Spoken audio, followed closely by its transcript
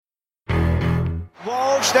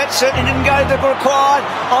Walsh, that's it. He didn't go the required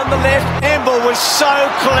on the left. Emble was so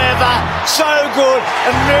clever, so good.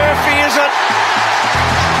 And Murphy is it.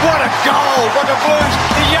 What a goal. What the Blues,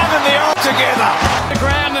 the young and the old together. The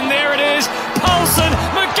ground, and there it is. Paulson,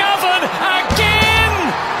 McGovern again.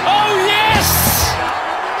 Oh, yes.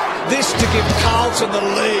 This to give Carlton the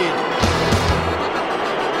lead.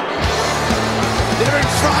 They're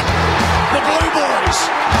in front. The Blue Boys.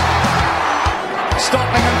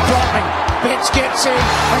 Stopping and dropping. Betts gets in,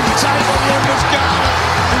 and the table room was guarded,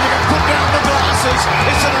 and you can put down the glasses.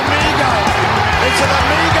 It's an amigo. It's an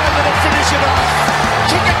amigo that'll finish it off.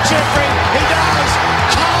 Kick it, Jeffrey. He does.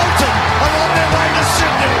 Carlton are on their way to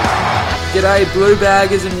Sydney. G'day, Blue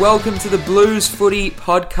Baggers, and welcome to the Blues Footy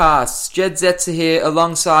Podcast. Jedd Zetzer here,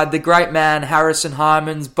 alongside the great man Harrison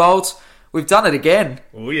Hymans. Bolt, we've done it again.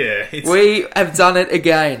 Oh yeah, we have done it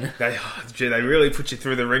again. They really put you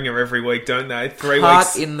through the ringer every week, don't they? 3 Heart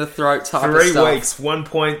weeks in the throat type of 3 stuff. weeks, 1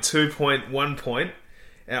 point, 2 point, 1 point.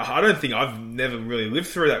 Now, I don't think I've never really lived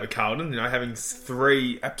through that with Carlton. Having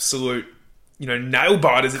three absolute, nail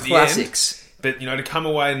biters at Classics. the end. But to come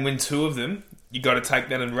away and win two of them, you got to take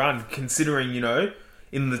that and run. Considering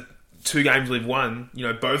in the two games we've won,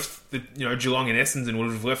 both the Geelong and Essendon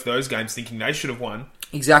would have left those games thinking they should have won.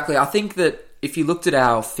 Exactly. I think that if you looked at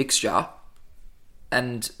our fixture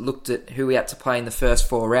and looked at who we had to play in the first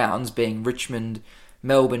 4 rounds, being Richmond,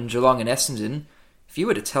 Melbourne, Geelong and Essendon, if you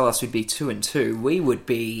were to tell us we'd be 2-2, we would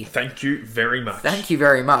be... Thank you very much. Thank you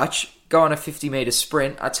very much. Go on a 50-metre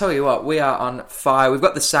sprint. I tell you what, we are on fire. We've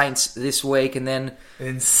got the Saints this week, and then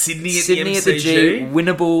Sydney at the MCG. G,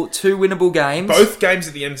 two winnable games. Both games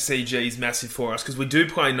at the MCG is massive for us because we do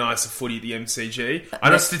play nicer footy at the MCG. I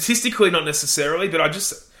know statistically not necessarily, but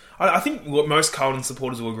I think what most Carlton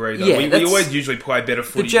supporters will agree, though. Yeah, we always usually play better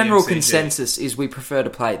footy. The general at the MCG. consensus is we prefer to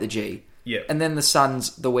play at the G. Yeah. And then the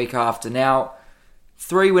Suns the week after. Now,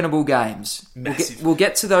 3 winnable games. Massive. We'll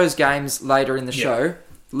get to those games later in the show.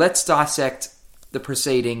 Let's dissect the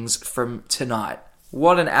proceedings from tonight.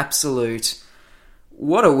 What a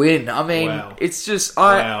win. I mean, Wow. It's just,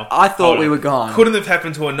 Wow. I thought we were gone. Couldn't have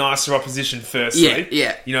happened to a nicer opposition firstly.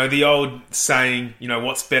 Yeah. The old saying,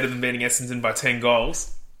 what's better than beating Essendon by 10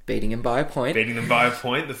 goals? Beating him by a point. Beating them by a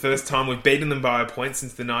point. The first time we've beaten them by a point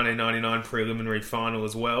since the 1999 preliminary final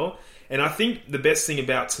as well. And I think the best thing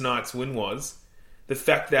about tonight's win was the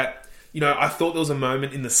fact that, I thought there was a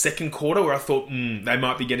moment in the second quarter where I thought, they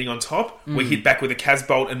might be getting on top. We hit back with a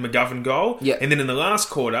Casbolt and McGovern goal. Yeah. And then in the last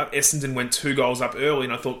quarter, Essendon went 2 goals up early,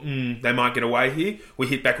 and I thought, they might get away here. We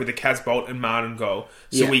hit back with a Casbolt and Martin goal.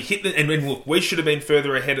 So we hit and look, we should have been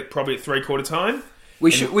further ahead probably at three-quarter time.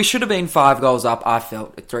 We should have been 5 goals up, I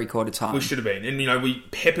felt, at three-quarter time. We should have been. And, we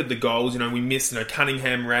peppered the goals. We missed,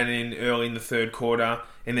 Cunningham ran in early in the third quarter.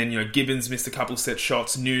 And then, Gibbons missed a couple of set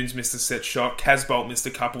shots. Nunes missed a set shot. Casbolt missed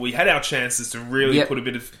a couple. We had our chances to really put a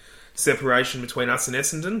bit of separation between us and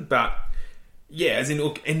Essendon. But,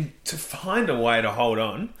 and to find a way to hold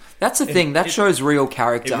on. That's the thing. That shows real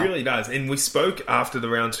character. It really does. And we spoke after the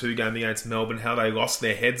round 2 game against Melbourne how they lost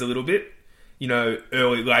their heads a little bit.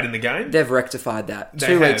 Late in the game. They've rectified that.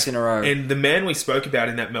 2 weeks in a row. And the man we spoke about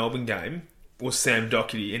in that Melbourne game was Sam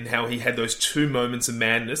Docherty, and how he had those 2 moments of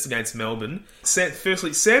madness against Melbourne.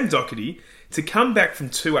 Firstly, Sam Docherty, to come back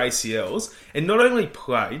from 2 ACLs and not only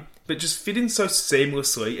play, but just fit in so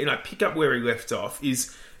seamlessly, and I pick up where he left off,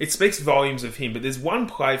 it speaks volumes of him. But there's one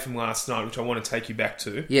play from last night which I want to take you back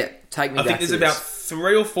to. Yeah, take me back to I think there's about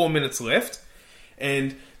 3 or 4 minutes left,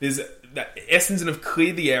 and Essendon have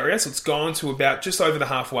cleared the area, so it's gone to about just over the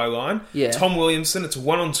halfway line. Yeah. Tom Williamson, it's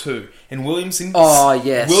 1-on-2, and Williamson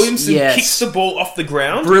kicks the ball off the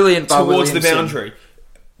ground. Brilliant by towards Williamson. the boundary.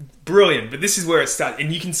 Brilliant, but this is where it starts.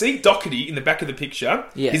 And you can see Docherty in the back of the picture.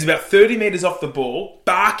 Yeah. He's about 30 metres off the ball,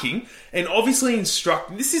 barking, and obviously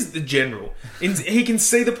instructing. This is the general. And he can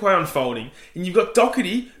see the play unfolding. And you've got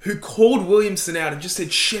Docherty, who called Williamson out and just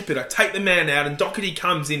said, "Shepherd, I take the man out." And Docherty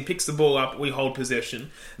comes in, picks the ball up, we hold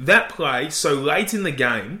possession. That play, so late in the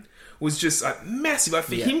game, was just massive.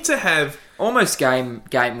 For him to have... Almost game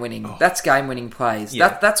winning. Oh. That's game winning plays.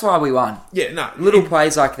 Yeah. That's why we won. Yeah, no. Little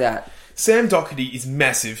plays like that. Sam Docherty is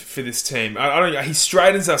massive for this team. I don't know. He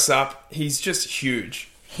straightens us up. He's just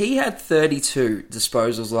huge. He had 32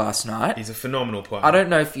 disposals last night. He's a phenomenal player. I don't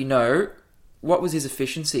know if you know, what was his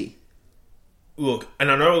efficiency? Look,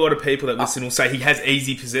 and I know a lot of people that listen will say he has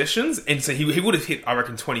easy possessions, and so he would have hit, I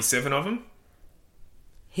reckon, 27 of them.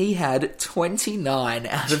 He had 29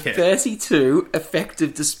 out of 32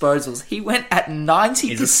 effective disposals. He went at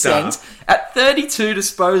 90% at 32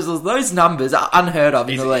 disposals. Those numbers are unheard of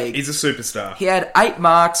in the league. He's a superstar. He had 8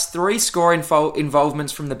 marks, 3 score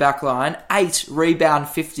involvements from the back line, 8 rebound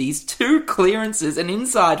 50s, 2 clearances, an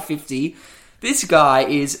inside 50. This guy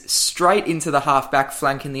is straight into the halfback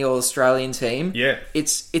flank in the All-Australian team. Yeah.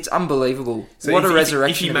 It's unbelievable. So what a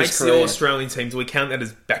resurrection if of he his makes career. the All-Australian team, do we count that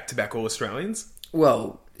as back-to-back All-Australians?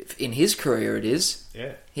 Well, in his career it is.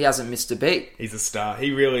 Yeah. He hasn't missed a beat. He's a star.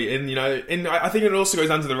 He really... And, I think it also goes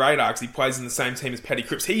under the radar because he plays in the same team as Paddy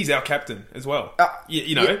Cripps. He's our captain as well.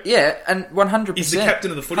 Yeah, and 100%. He's the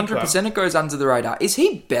captain of the footy club. 100% it goes under the radar. Is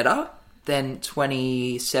he better than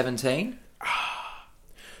 2017?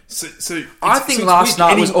 I think last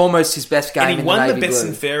night was almost his best game in the Navy And he won the best blue.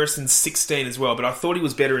 and fairest in 16 as well, but I thought he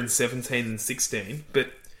was better in 17 than 16.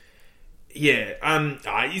 But... Yeah,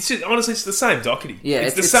 it's just, honestly, it's the same Doherty. Yeah,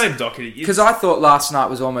 it's the same Doherty. Because I thought last night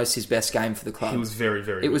was almost his best game for the club. He was very,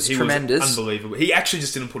 very good. It was he tremendous. Was unbelievable. He actually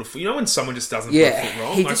just didn't put a foot... You know when someone just doesn't put a foot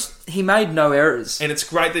wrong? He made no errors. And it's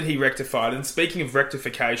great that he rectified. And speaking of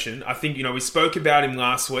rectification, I think, we spoke about him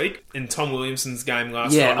last week, and Tom Williamson's game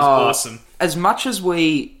last night was awesome. As much as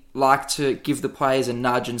we like to give the players a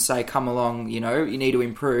nudge and say, come along, you need to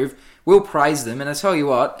improve, we'll praise them. And I tell you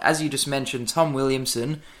what, as you just mentioned, Tom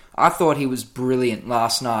Williamson... I thought he was brilliant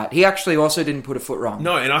last night. He actually also didn't put a foot wrong.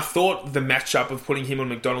 No, and I thought the matchup of putting him on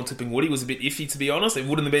McDonald tipping Woody was a bit iffy, to be honest. It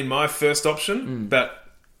wouldn't have been my first option, but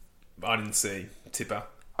I didn't see Tipper.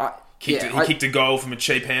 He kicked a goal from a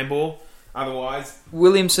cheap handball. Otherwise...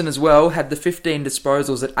 Williamson as well had the 15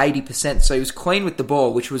 disposals at 80%, so he was clean with the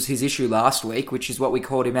ball, which was his issue last week, which is what we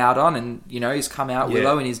called him out on, and, he's come out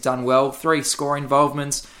Willow and he's done well. 3 score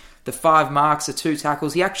involvements. The 5 marks, the 2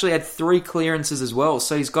 tackles. He actually had 3 clearances as well,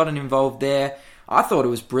 so he's gotten involved there. I thought it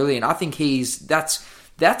was brilliant. I think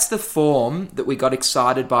that's the form that we got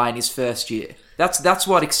excited by in his first year. That's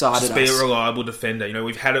what excited us. Just be a reliable defender.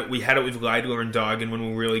 We had it with Laidler and Digan when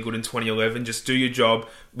we were really good in 2011. Just do your job.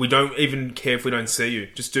 We don't even care if we don't see you.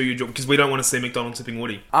 Just do your job because we don't want to see McDonald tipping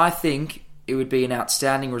Woody. I think it would be an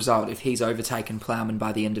outstanding result if he's overtaken Plowman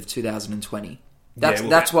by the end of 2020.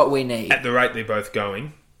 That's what we need. At the rate they're both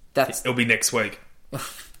going. It'll be next week.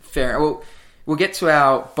 Fair. Well, we'll get to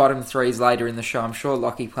our bottom 3s later in the show. I'm sure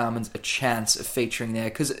Lockie Plowman's a chance of featuring there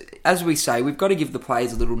because, as we say, we've got to give the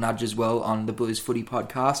players a little nudge as well on the Blues Footy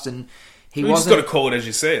podcast. And you just got to call it as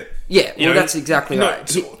you see it. Yeah, that's exactly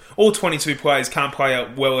right. All 22 players can't play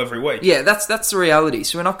out well every week. Yeah, that's the reality.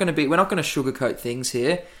 So we're not going to sugarcoat things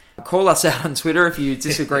here. Call us out on Twitter if you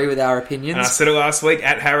disagree with our opinions. And I said it last week,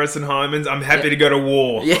 at Harrison Hymans, I'm happy to go to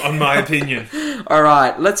war on my opinion. All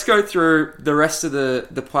right, let's go through the rest of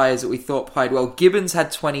the players that we thought played well. Gibbons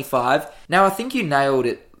had 25. Now, I think you nailed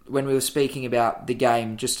it when we were speaking about the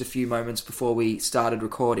game just a few moments before we started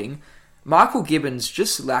recording. Michael Gibbons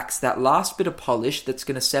just lacks that last bit of polish that's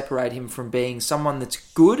going to separate him from being someone that's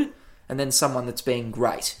good and then someone that's being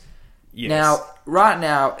great. Yes. Now, right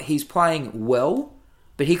now, he's playing well,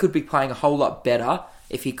 but he could be playing a whole lot better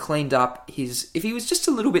if he cleaned up if he was just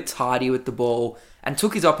a little bit tidy with the ball and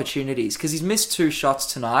took his opportunities, because he's missed 2 shots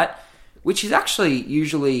tonight, which he's actually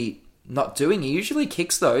usually not doing. He usually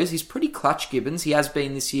kicks those. He's pretty clutch, Gibbons. He has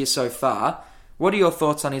been this year so far. What are your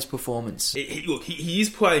thoughts on his performance? He is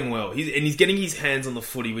playing well. He's getting his hands on the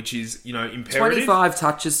footy, which is, imperative. 25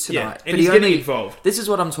 touches tonight. Yeah, and he's getting involved. This is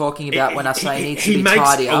what I'm talking about when I say he needs to be tidier.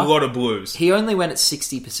 tidier. He makes a lot of blues. He only went at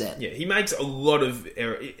 60%. Yeah, he makes a lot of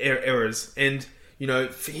errors. And,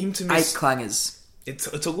 for him to miss... 8 clangers. It's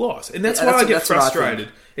a lot. And that's why I get frustrated.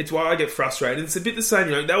 It's why I get frustrated. It's a bit the same,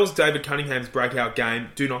 that was David Cunningham's breakout game.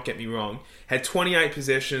 Do not get me wrong. Had 28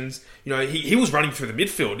 possessions. He was running through the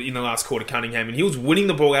midfield in the last quarter, Cunningham, and he was winning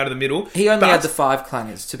the ball out of the middle. He only had the 5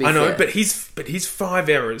 clangers, to be fair. I know, but his 5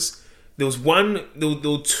 errors. There was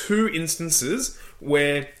there were 2 instances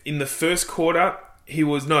where in the first quarter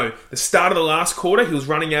the start of the last quarter, he was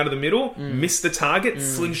running out of the middle, missed the target,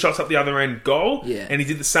 slingshots up the other end, goal. Yeah. And he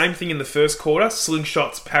did the same thing in the first quarter,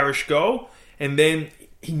 slingshots, Parish, goal. And then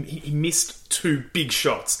he missed 2 big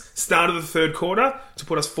shots. Start of the third quarter to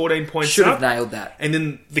put us 14 points Should up. have nailed that. And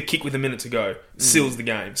then the kick with a minute to go seals the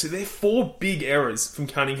game. So they're 4 big errors from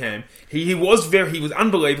Cunningham. He was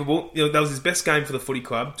unbelievable. That was his best game for the footy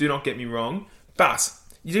club. Do not get me wrong. But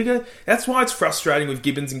that's why it's frustrating with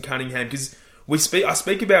Gibbons and Cunningham, because I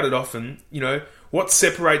speak about it often. What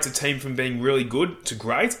separates a team from being really good to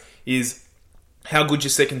great is how good your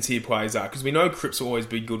second tier players are. Because we know Cripps will always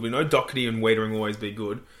be good. We know Doherty and Wiedering will always be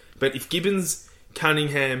good. But if Gibbons,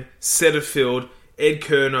 Cunningham, Setterfield, Ed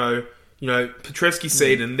Curnow, Petrevsky,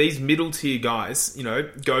 Seedon, these middle tier guys,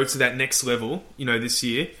 go to that next level, this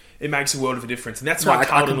year, it makes a world of a difference. And that's why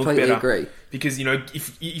Carlton look better. Agree. Because,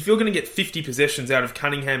 if you're going to get 50 possessions out of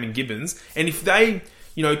Cunningham and Gibbons, and if they,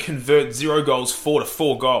 convert 0 goals, 4 to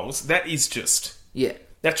 4 goals, that is just... Yeah.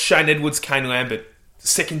 That's Shane Edwards, Kane Lambert,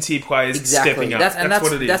 second tier players stepping up. That's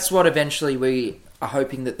what it is. That's what eventually we are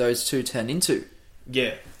hoping that those two turn into.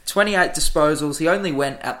 Yeah. 28 disposals. He only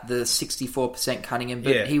went at the 64% Cunningham,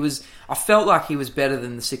 but I felt like he was better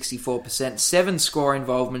than the 64%. 7 score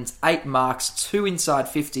involvements, 8 marks, 2 inside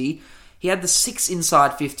 50. He had the 6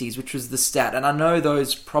 inside 50s, which was the stat. And I know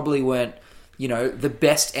those probably weren't, the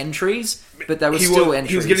best entries, but they were still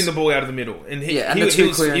entries. He was getting the ball out of the middle. And he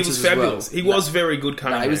was fabulous. He was very good,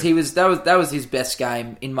 Cunningham. That was his best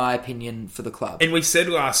game, in my opinion, for the club. And we said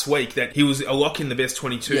last week that he was a lock in the best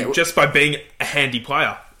 22 just by being a handy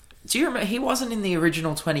player. Do you remember? He wasn't in the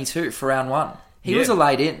original 22 for round 1. He was a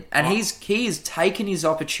laid in. And he has taken his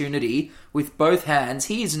opportunity with both hands.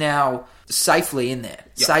 He is now safely in there.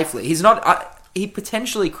 Yep. Safely. He's not... he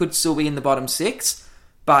potentially could still be in the bottom 6,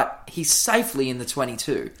 but he's safely in the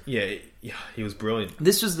 22. Yeah, he was brilliant.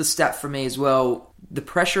 This was the stat for me as well. The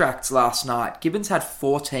pressure acts last night. Gibbons had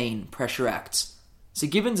 14 pressure acts. So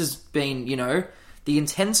Gibbons has been, the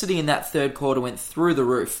intensity in that third quarter went through the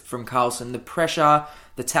roof from Carlton. The pressure,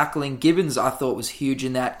 the tackling. Gibbons, I thought, was huge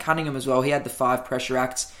in that. Cunningham as well. He had the 5 pressure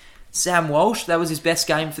acts. Sam Walsh, that was his best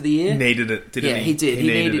game for the year. Needed it, didn't he? Yeah, he did.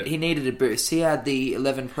 He needed a boost. He had the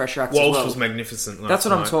 11 pressure acts as well. Walsh was magnificent last That's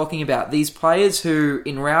what night. I'm talking about. These players who,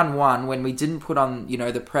 in round 1, when we didn't put on,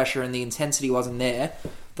 the pressure and the intensity wasn't there,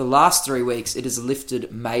 the last 3 weeks, it has lifted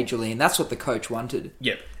majorly, and that's what the coach wanted.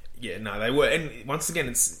 Yep. Yeah, no, they were. And once again,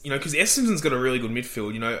 it's, because Essendon's got a really good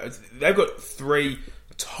midfield. They've got 3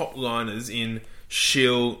 top liners in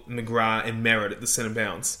Shill, McGrath, and Merritt at the centre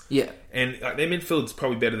bounce. Yeah. And their midfield's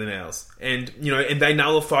probably better than ours. And, and they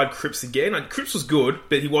nullified Cripps again. Cripps was good,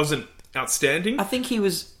 but he wasn't outstanding. I think he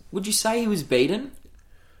was... Would you say he was beaten?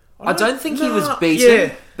 I don't think he was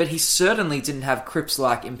beaten, but he certainly didn't have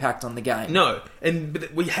Cripps-like impact on the game. No,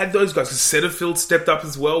 but we had those guys. Setterfield stepped up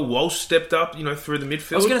as well. Walsh stepped up, through the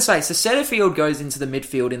midfield. I was going to say, so Setterfield goes into the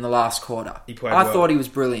midfield in the last quarter. He played well. I thought he was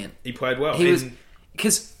brilliant. He played well.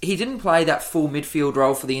 Because he didn't play that full midfield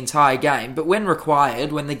role for the entire game, but when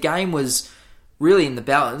required, when the game was really in the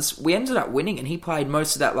balance, we ended up winning, and he played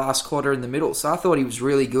most of that last quarter in the middle. So I thought he was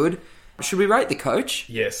really good. Should we rate the coach?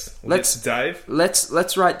 Yes. Dave.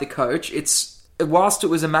 Let's rate the coach. Whilst it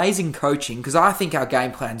was amazing coaching, because I think our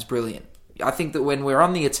game plan's brilliant. I think that when we're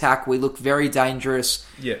on the attack, we look very dangerous.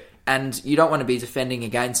 Yeah. And you don't want to be defending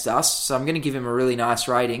against us, so I'm going to give him a really nice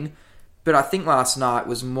rating. But I think last night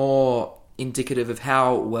was more indicative of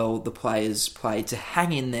how well the players played to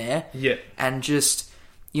hang in there. Yeah. And just,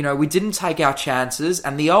 we didn't take our chances.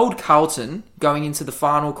 And the old Carlton, going into the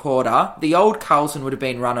final quarter, the old Carlton would have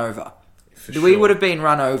been run over. We would have been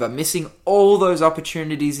run over, missing all those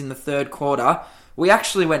opportunities in the third quarter. We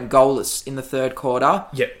actually went goalless in the third quarter.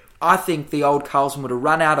 Yep. I think the old Carlton would have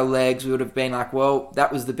run out of legs. We would have been like, well,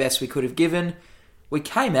 that was the best we could have given. We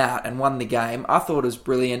came out and won the game. I thought it was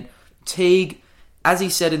brilliant. Teague, as he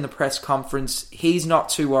said in the press conference, he's not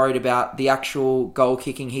too worried about the actual goal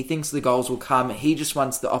kicking. He thinks the goals will come. He just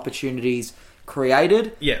wants the opportunities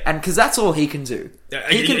created. Yeah. And because that's all he can do.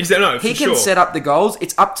 He can sure. set up the goals.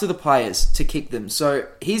 It's up to the players to kick them. So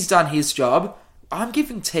he's done his job. I'm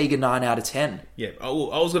giving Teague a 9 out of 10. Yeah, I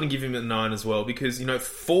was going to give him a 9 as well because,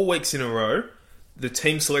 4 weeks in a row, the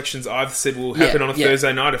team selections I've said will happen on a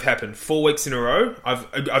Thursday night have happened. 4 weeks in a row.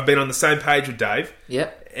 I've been on the same page with Dave.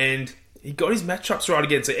 Yeah. And he got his matchups right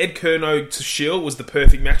again. So Ed Curnow to Shill was the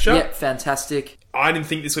perfect matchup. Yeah, fantastic. I didn't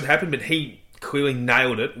think this would happen, but he clearly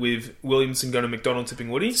nailed it with Williamson going to McDonald,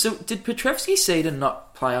 Tipping Woody. So did Petrevsky Seedon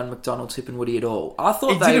not play on McDonald, Tipping Woody at all? I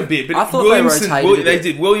thought he did a bit, but I thought they rotated a bit. They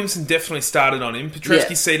did. Williamson definitely started on him.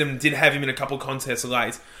 Petrevsky Seedon did have him in a couple of contests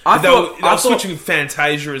late. They were switching with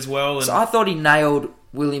Fantasia as well. And so I thought he nailed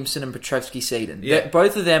Williamson and Petrevsky Seedon. Yeah.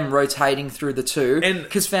 Both of them rotating through the two.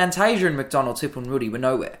 Because Fantasia and McDonald, Tipping Woody were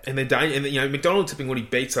nowhere. And McDonald, Tipping Woody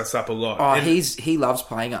beats us up a lot. Oh, he loves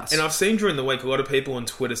playing us. And I've seen during the week a lot of people on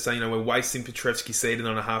Twitter saying, we're wasting Petrevsky Seedon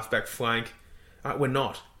on a halfback flank. We're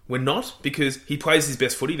not. We're not, because he plays his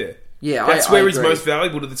best footy there. Yeah, that's where he's most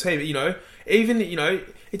valuable to the team.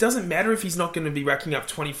 It doesn't matter if he's not going to be racking up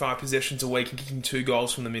 25 possessions a week and kicking 2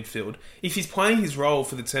 goals from the midfield. If he's playing his role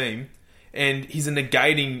for the team and he's a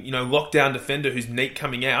negating, lockdown defender who's neat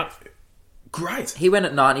coming out, great. He went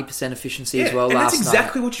at 90% efficiency as well last night. And that's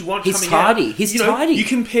exactly what you want coming tidy. out. He's tidy. You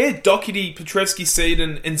compare Doherty, Petrevsky,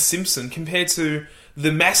 Seedon and Simpson compared to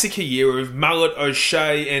the massacre year of Mullet,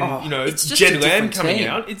 O'Shea, and Jedd Lamb coming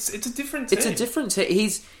out. It's a different team. It's a different team.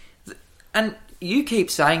 And you keep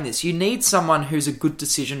saying this. You need someone who's a good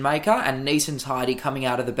decision maker, and neat and tidy coming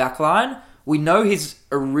out of the back line. We know he's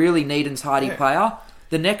a really neat and tidy player.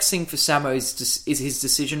 The next thing for Samo is his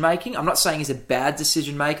decision making. I'm not saying he's a bad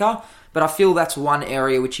decision maker, but I feel that's one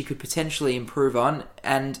area which he could potentially improve on.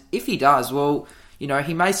 And if he does, well,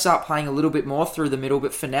 he may start playing a little bit more through the middle,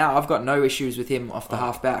 but for now, I've got no issues with him off the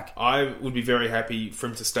half-back. I would be very happy for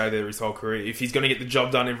him to stay there his whole career. If he's going to get the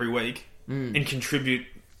job done every week and contribute,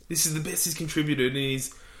 this is the best he's contributed in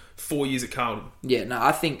his 4 years at Carlton. Yeah, no,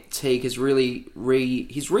 I think Teague has really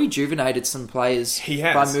he's rejuvenated some players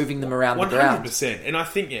by moving them around 100%. The ground. 100%. And I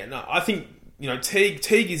think,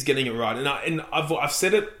 Teague is getting it right. And I've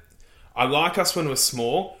said it, I like us when we're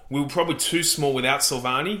small. We were probably too small without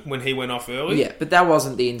Silvani when he went off early. Yeah, but that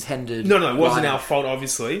wasn't the intended... No, it wasn't our fault,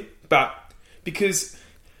 obviously. But because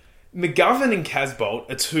McGovern and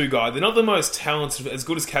Casbolt are two guys. They're not the most talented, as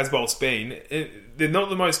good as Casbolt's been. They're not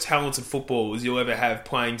the most talented footballers you'll ever have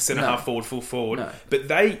playing centre-half forward, full forward. No. But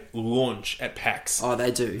they launch at packs. Oh,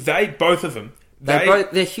 they do. Both of them.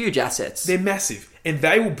 They're huge assets. They're massive. And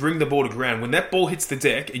they will bring the ball to ground. When that ball hits the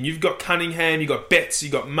deck, and you've got Cunningham, you've got Betts,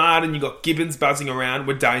 you've got Martin, you've got Gibbons buzzing around,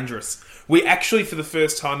 we're dangerous. We actually, for the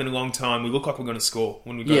first time in a long time, we look like we're going to score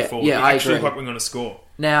when we go forward. Yeah, we actually look like we're going to score.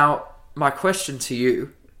 Now, my question to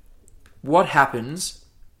you, what happens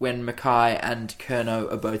when Mackay and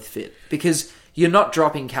Curnow are both fit? Because you're not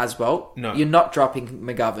dropping Casbolt. No. You're not dropping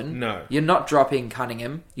McGovern. No. You're not dropping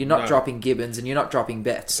Cunningham. You're not dropping Gibbons, and you're not dropping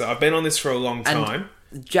Betts. So I've been on this for a long time.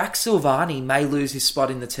 And Jack Silvani may lose his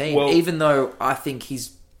spot in the team, even though I think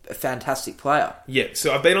he's a fantastic player. Yeah,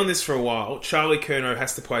 so I've been on this for a while. Charlie Curnow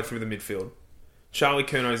has to play through the midfield. Charlie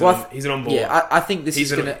Curnow he's an on-board. Yeah, I think this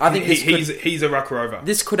is going to... He's a ruck rover.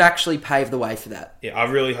 This could actually pave the way for that. Yeah, I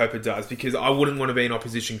really hope it does, because I wouldn't want to be an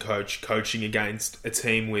opposition coach coaching against a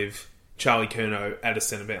team with Charlie Curnow at a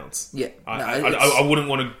centre bounce. Yeah. I wouldn't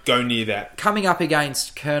want to go near that. Coming up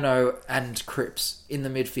against Curnow and Cripps in the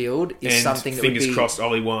midfield is something that would be... fingers crossed,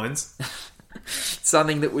 Ollie Wines.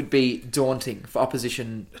 Something that would be daunting for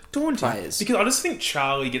opposition players. Because I just think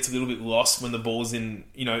Charlie gets a little bit lost when the ball's in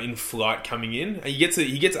flight coming in. He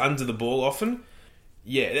gets under the ball often.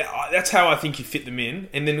 Yeah, that's how I think you fit them in.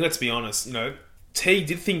 And then let's be honest, T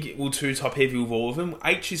did think it will too top heavy with all of them.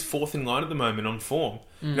 H is fourth in line at the moment on form.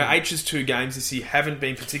 H's 2 games this year haven't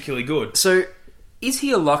been particularly good. So, is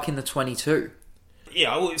he a lock in the 22?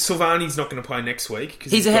 Yeah, Silvani's not going to play next week.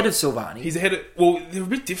 He's ahead of Silvani. He's ahead of... Well, they're a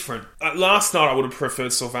bit different. Last night, I would have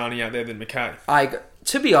preferred Silvani out there than Mackay.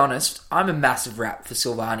 To be honest, I'm a massive rap for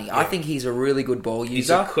Silvani. Yeah. I think he's a really good ball user. He's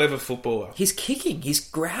a clever footballer. He's kicking. He's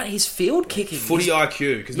field kicking. Footy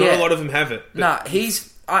IQ, because not a lot of them have it.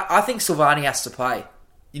 I think Silvani has to play.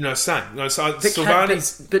 Same.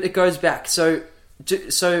 Silvani's... But it goes back. So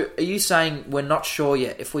are you saying we're not sure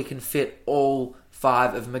yet if we can fit all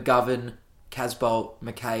 5 of McGovern, Casbolt,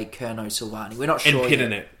 Mackay, Curnow, Silvani? We're not sure and yet.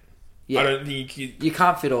 And Yeah. I don't think you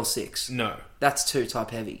can't fit all 6. No. That's too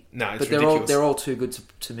top heavy. No, it's but ridiculous. They're all too good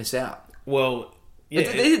to miss out. Well...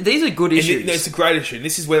 Yeah, these are good issues. It's a great issue. And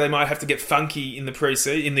this is where they might have to get funky in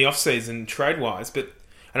the off-season trade-wise.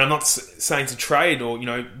 And I'm not saying to trade or,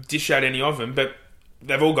 dish out any of them, but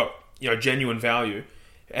they've all got, genuine value.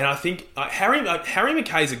 And I think Harry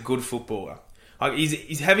Mackay's a good footballer.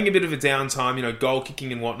 He's having a bit of a downtime, goal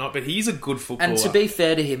kicking and whatnot, but he's a good footballer. And to be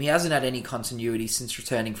fair to him, he hasn't had any continuity since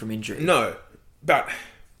returning from injury. No, but...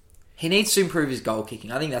 He needs to improve his goal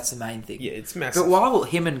kicking. I think that's the main thing. Yeah, it's massive. But while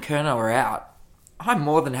him and Curnow are out, I'm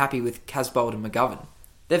more than happy with Casbolt and McGovern.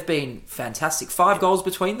 They've been fantastic. 5 goals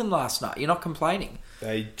between them last night. You're not complaining.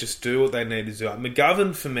 They just do what they need to do.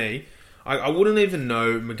 McGovern, for me, I wouldn't even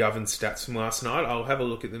know McGovern's stats from last night. I'll have a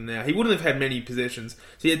look at them now. He wouldn't have had many possessions. So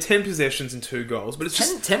he had 10 possessions and 2 goals. But it's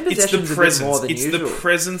just 10 possessions, it's the presence. A bit more than it's usual. The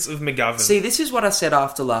presence of McGovern. See, this is what I said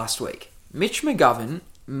after last week. Mitch McGovern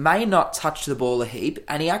may not touch the ball a heap,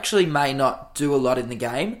 and he actually may not do a lot in the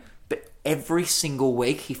game, but every single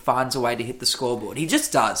week he finds a way to hit the scoreboard. He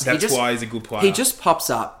just does. That's why he's a good player. He just pops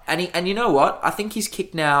up. And you know what? I think he's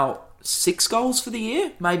kicked now 6 goals for the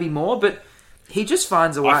year, maybe more, but he just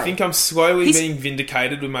finds a way. I think I'm slowly being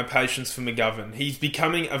vindicated with my patience for McGovern. He's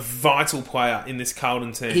becoming a vital player in this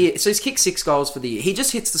Carlton team. So he's kicked 6 goals for the year. He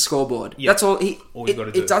just hits the scoreboard. Yeah. That's all. All he's got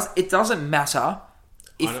to do. It doesn't matter.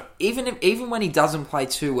 Even when he doesn't play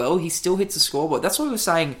too well, he still hits the scoreboard. That's what we were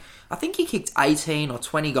saying. I think he kicked 18 or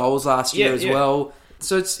 20 goals last year as well.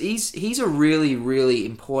 So he's a really, really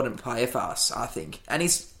important player for us, I think. And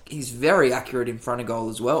he's very accurate in front of goal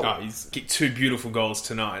as well. Oh, he's kicked 2 beautiful goals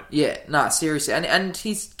tonight. Yeah, no, seriously. And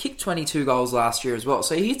he's kicked 22 goals last year as well.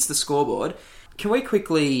 So he hits the scoreboard. Can we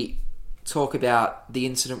quickly talk about the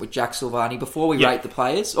incident with Jack Silvani before we rate the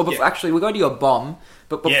players? Or actually, we'll go to your bomb.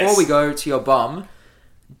 But before we go to your bomb,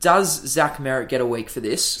 does Zach Merritt get a week for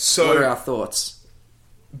this? So, what are our thoughts?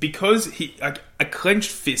 Because a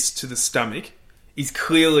clenched fist to the stomach is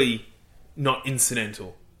clearly not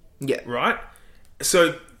incidental. Yeah. Right?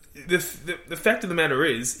 So the fact of the matter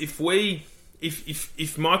is,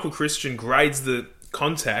 if Michael Christian grades the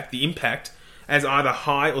contact, the impact, as either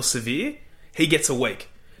high or severe, he gets a week,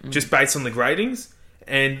 just based on the gradings.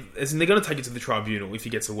 And as in, they're going to take it to the tribunal if he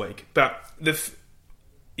gets a week. But if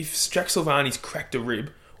Jack Silvani's cracked a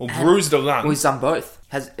rib or bruised a lung... Well, he's done both.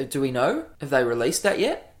 Do we know? Have they released that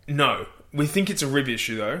yet? No. We think it's a rib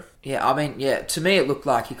issue, though. Yeah, I mean, to me it looked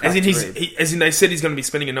like he cracked a rib. As in, they said he's going to be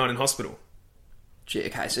spending a night in hospital.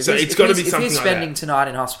 Okay, so it's got to be something like that. If he's spending tonight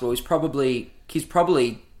in hospital, he's probably,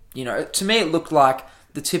 to me it looked like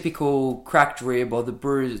the typical cracked rib or the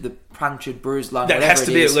punctured, bruised lung. That has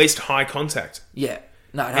to be at least high contact. Yeah,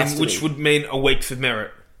 no, it has to be. Which would mean a week for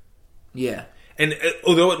Merritt. Yeah, and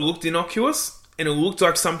although it looked innocuous and it looked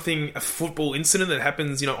like a football incident that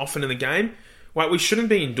happens, often in the game, like we shouldn't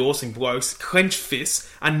be endorsing blokes clenched fists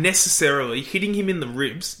unnecessarily hitting him in the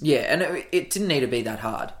ribs. Yeah, and it didn't need to be that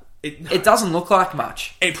hard. It doesn't look like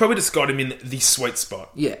much. It probably just got him in the sweet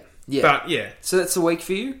spot. Yeah. But, yeah. So that's a week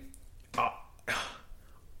for you?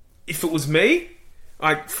 If it was me,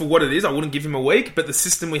 for what it is, I wouldn't give him a week. But the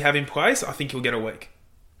system we have in place, I think he'll get a week.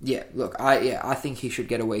 Yeah, look, I think he should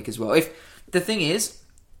get a week as well. The thing is,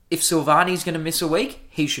 if Silvani's going to miss a week,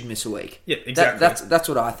 he should miss a week. Yeah, exactly. That's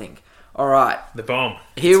what I think. All right. The bomb.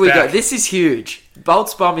 Here we go. This is huge.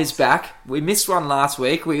 Bolt's bomb is back. We missed one last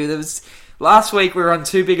week. Last week we were on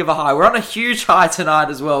too big of a high. We're on a huge high tonight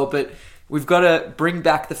as well, but we've got to bring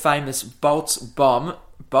back the famous Bolt's bomb.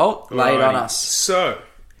 Bolt, lay it on us. So,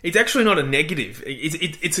 it's actually not a negative.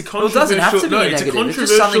 It's a controversial... Well, it doesn't have to be a negative. It's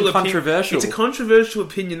just something controversial. It's a controversial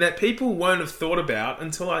opinion that people won't have thought about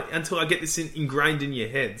until I get this ingrained in your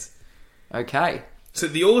heads. Okay. So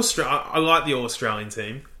I like the All-Australian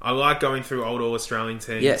team. I like going through old All-Australian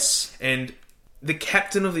teams. Yes. And the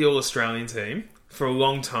captain of the All-Australian team, for a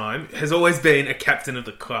long time, has always been a captain of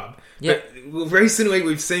the club. Yep. But recently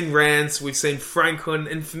we've seen Rance, we've seen Franklin,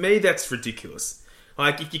 and for me that's ridiculous.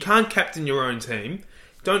 Like, if you can't captain your own team,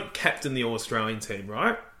 don't captain the All-Australian team,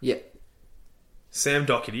 right? Yep. Sam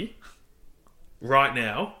Docherty, right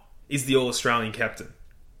now, is the All-Australian captain.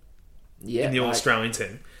 Yeah. In the All-Australian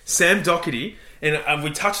team. Sam Docherty, and we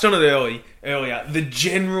touched on it earlier.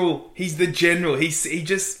 He's the general.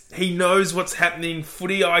 He knows what's happening.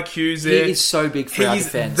 Footy IQ's there. He is so big for our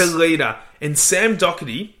defence. He's the leader. And Sam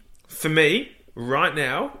Docherty, for me, right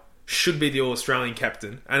now, should be the All-Australian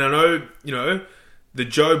captain. And I know, the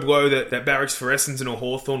Joe Blow that barracks for Essendon or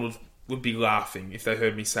Hawthorn would be laughing if they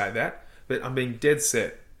heard me say that. But I'm being dead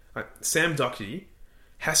set. Sam Docherty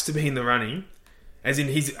has to be in the running. As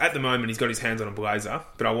in, at the moment, he's got his hands on a blazer,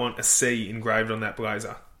 but I want a C engraved on that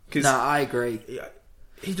blazer. No, I agree.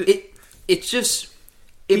 It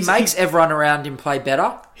makes everyone around him play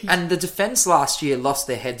better. And the defence last year lost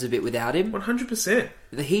their heads a bit without him. 100%.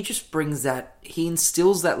 He just brings that... He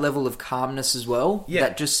instills that level of calmness as well. Yeah.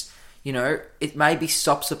 That just, it maybe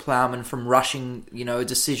stops a ploughman from rushing, a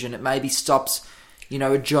decision. It maybe stops...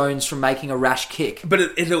 a Jones from making a rash kick. But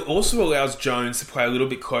it also allows Jones to play a little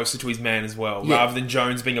bit closer to his man as well, rather than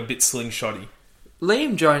Jones being a bit slingshotty.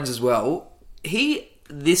 Liam Jones as well,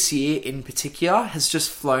 this year in particular, has just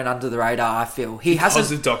flown under the radar, I feel.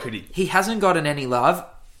 Because of Docherty. He hasn't gotten any love.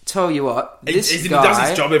 Tell you what, he does his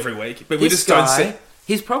job every week, but we just don't see...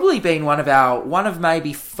 He's probably been one of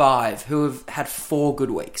maybe 5 who have had 4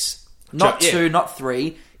 good weeks. Not 2, not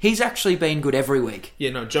 3... He's actually been good every week. Yeah,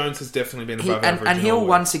 no, Jones has definitely been above average.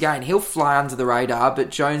 And he'll fly under the radar, but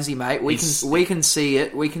Jonesy, mate, we can see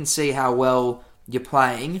it. We can see how well you're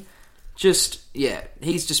playing. He's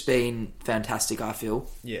just been fantastic, I feel.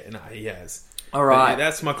 Yeah, no, he has. All right.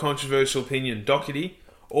 That's my controversial opinion. Docherty,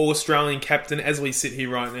 All-Australian captain, as we sit here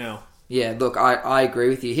right now. Yeah, look, I agree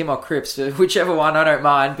with you. Him or Cripps, whichever one, I don't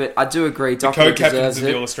mind, but I do agree. Docherty deserves it. The co-captains of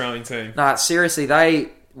the All-Australian team. No, seriously,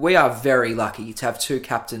 we are very lucky to have 2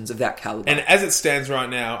 captains of that calibre. And as it stands right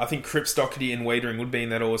now, I think Cripps, Docherty and Wiedering would be in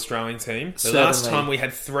that All-Australian team. The last time we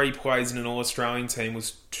had 3 players in an All-Australian team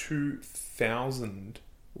was 2000.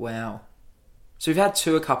 Wow. So we've had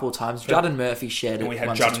 2 a couple of times. Judd and Murphy shared it once or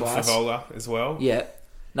twice. And we had Judd and Favola as well. Yeah.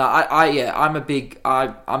 No, I'm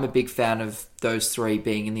a big fan of those 3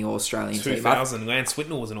 being in the All-Australian team. 2000. Lance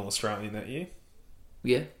Whitnell was an All-Australian that year.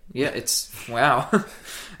 Yeah, it's... Wow.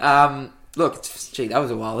 Look, gee, that was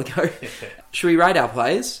a while ago. Should we rate our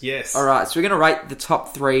players? Yes. All right, so we're going to rate the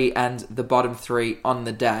top 3 and the bottom 3 on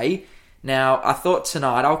the day. Now, I thought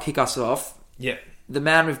tonight, I'll kick us off. Yeah. The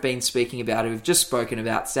man we've been speaking about, who we've just spoken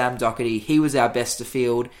about, Sam Doherty, he was our best of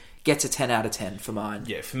field. Gets a 10 out of 10 for mine.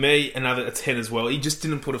 Yeah, for me, a 10 as well. He just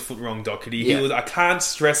didn't put a foot wrong, Doherty. Yeah. I can't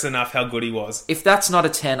stress enough how good he was. If that's not a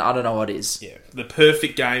 10, I don't know what is. Yeah, the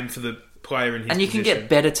perfect game for the player in his And you position. can get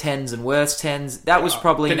better 10s and worse 10s. That was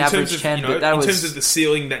probably But an in terms average of, 10, you know, but that in was... terms of the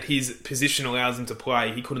ceiling that his position allows him to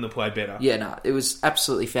play, he couldn't have played better. Yeah, no, it was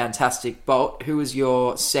absolutely fantastic. Bolt, who was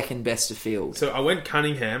your second best of field? So I went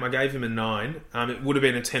Cunningham. I gave him a 9. It would have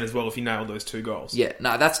been a 10 as well if he nailed those 2 goals. Yeah,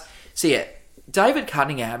 no, that's... So yeah, David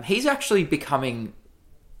Cunningham, he's actually becoming...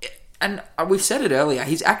 And we've said it earlier,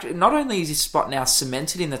 he's actually... Not only is his spot now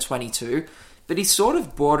cemented in the 22... But he's sort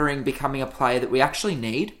of bordering becoming a player that we actually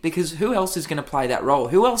need, because who else is going to play that role?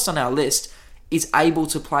 Who else on our list is able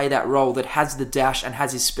to play that role that has the dash and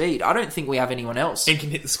has his speed? I don't think we have anyone else. And can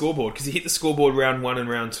hit the scoreboard, because he hit the scoreboard round 1 and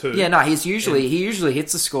round 2. Yeah, no, he usually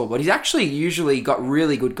hits the scoreboard. He's actually usually got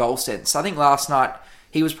really good goal sense. I think last night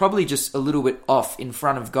he was probably just a little bit off in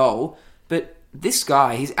front of goal, but this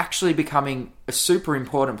guy, he's actually becoming a super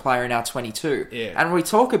important player in our 22. Yeah. And we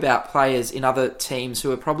talk about players in other teams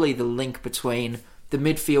who are probably the link between the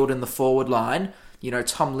midfield and the forward line. You know,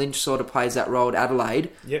 Tom Lynch sort of plays that role at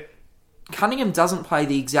Adelaide. Yep. Cunningham doesn't play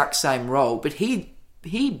the exact same role, but he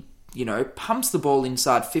you know, pumps the ball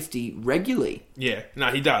inside 50 regularly. Yeah,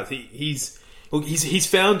 no, he does. He's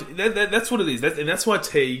found... That's what it is. And that's why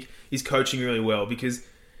Teague is coaching really well, because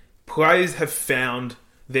players have found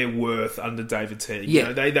their worth under David Teague. Yeah.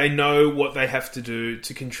 You know, they know what they have to do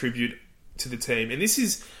to contribute to the team. And this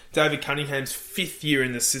is David Cunningham's 5th year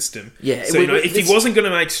in the system. Yeah. So, if he wasn't going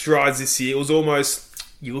to make strides this year, it was almost...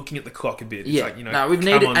 You're looking at the clock a bit. It's Yeah. like, you know, no, we've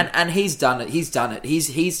needed... And he's done it. He's done it.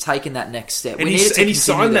 He's taken that next step. And he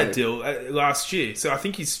signed that deal last year. So I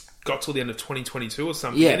think he's got till the end of 2022 or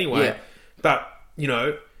something anyway. Yeah. But, you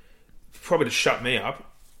know, probably to shut me up,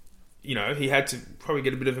 you know, he had to probably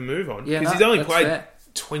get a bit of a move on. Because he's only played... Fair.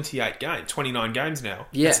 29 games now.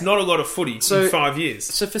 Yeah. It's not a lot of footy in 5 years.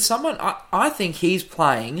 So for someone, I think he's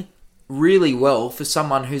playing really well for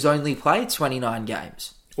someone who's only played 29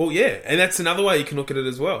 games. Well, yeah, and that's another way you can look at it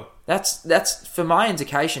as well. That's for my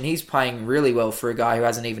indication, he's playing really well for a guy who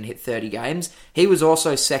hasn't even hit 30 games. He was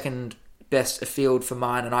also second best afield for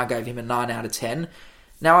mine, and I gave him a 9 out of 10.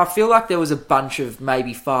 Now, I feel like there was a bunch of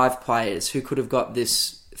maybe 5 players who could have got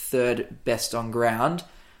this third best on ground.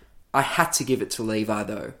 I had to give it to Levi,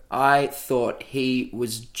 though. I thought he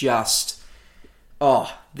was just...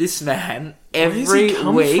 Oh, this man, every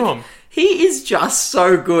week... From? He is just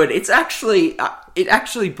so good. It's actually... It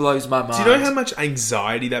actually blows my mind. Do you know how much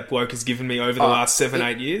anxiety that bloke has given me over the last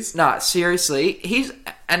 7-8 years? No, seriously. He's...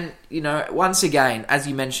 And, you know, once again, as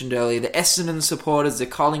you mentioned earlier, the Essendon supporters, the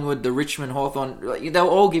Collingwood, the Richmond, Hawthorn, they'll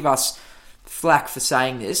all give us flack for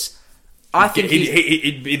saying this. I think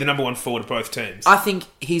he'd be the number 1 forward of both teams. I think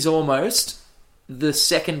he's almost the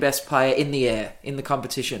second best player in the air in the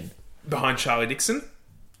competition. Behind Charlie Dixon?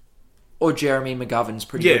 Or Jeremy McGovern's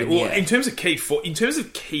pretty good in the air. In terms of key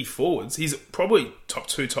forwards, he's probably top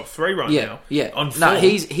 2, top 3 right now. Yeah, on form. No,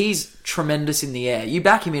 he's tremendous in the air. You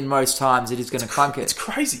back him in most times, it is going to clunk it. It's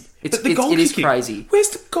crazy. It is crazy.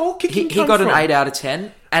 Where's the goal kicking He got from? an 8 out of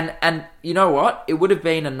 10. And you know what? It would have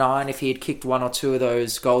been a 9 if he had kicked 1 or 2 of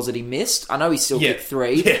those goals that he missed. I know he still kicked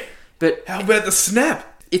 3. Yeah. But how about the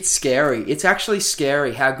snap? It's scary. It's actually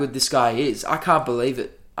scary how good this guy is. I can't believe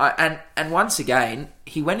it. And once again,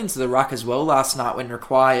 he went into the ruck as well last night when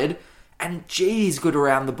required. And gee, he's good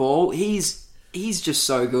around the ball. He's just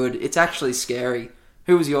so good. It's actually scary.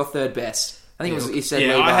 Who was your third best? I think it was, you said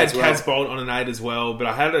Levi I had as well. Kaz Bolt on an 8 as well, but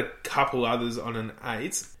I had a couple others on an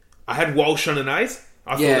 8. I had Walsh on an 8.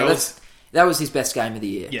 I thought that was his best game of the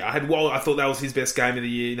year. Yeah, I thought that was his best game of the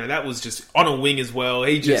year. You know, that was just on a wing as well.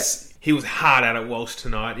 He was hard at it, Walsh,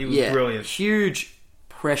 tonight. He was brilliant. Huge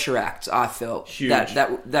pressure acts, I felt. Huge.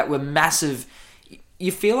 That were massive.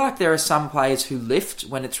 You feel like there are some players who lift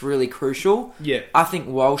when it's really crucial. Yeah. I think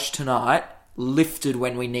Walsh tonight lifted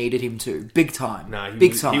when we needed him to. Big time. No,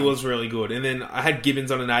 Big time. He was really good. And then I had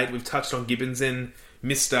Gibbons on an 8. We've touched on Gibbons, and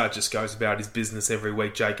Mr. just goes about his business every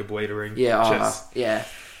week. Jacob Wiedering. Yeah.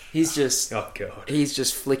 He's just... Oh, God. He's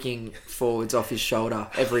just flicking forwards off his shoulder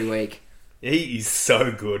every week. He is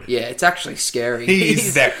so good. Yeah, it's actually scary.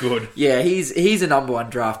 He's that good. Yeah, he's a number 1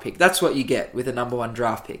 draft pick. That's what you get with a number 1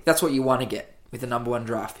 draft pick. That's what you want to get with a number 1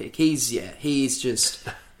 draft pick. He's just...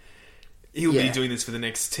 He'll be doing this for the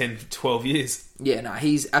next 10, 12 years. Yeah, no,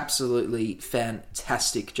 he's absolutely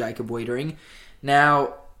fantastic, Jacob Wiedering.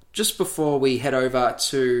 Now, just before we head over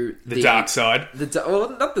to The dark side.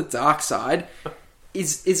 Well, not the dark side.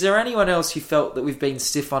 Is there anyone else you felt that we've been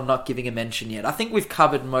stiff on not giving a mention yet? I think we've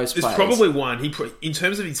covered most players. There's probably one. In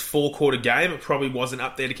terms of his 4-quarter game, it probably wasn't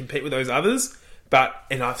up there to compete with those others. But,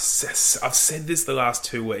 and I've said this the last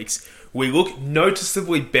 2 weeks, we look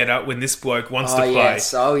noticeably better when this bloke wants to play.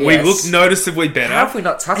 Yes. Oh, yes. We look noticeably better. How have we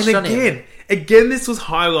not touched on him? Again, this was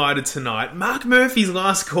highlighted tonight. Mark Murphy's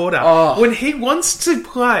last quarter. When he wants to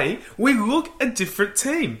play, we look a different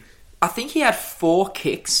team. I think he had 4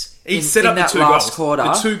 kicks He set up that the 2 last goals. quarter,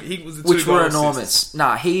 Which were enormous.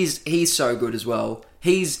 Nah, he's so good as well.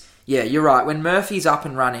 Yeah, you're right. When Murphy's up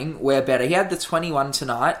and running, we're better. He had the 21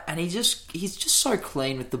 tonight, and he's just so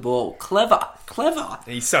clean with the ball. Clever.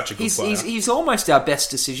 He's such a good player. He's almost our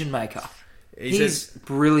best decision maker. He's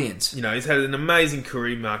brilliant. He's had an amazing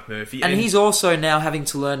career, Mark Murphy. And he's also now having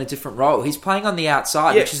to learn a different role. He's playing on the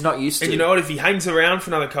outside, which he's not used to. And you know what? If he hangs around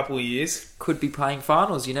for another couple of years... Could be playing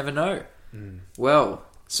finals. You never know. Well,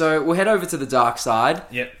 so we'll head over to the dark side.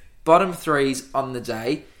 Yep. Bottom 3s on the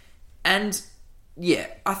day. And... yeah,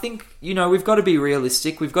 I think, we've got to be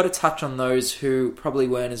realistic. We've got to touch on those who probably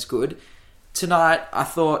weren't as good. Tonight, I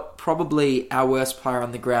thought probably our worst player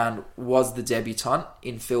on the ground was the debutant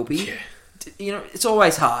in Philby. Yeah. It's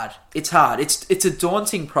always hard. It's hard. It's a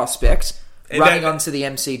daunting prospect running onto the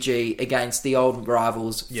MCG against the old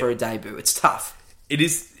rivals for a debut. It's tough. It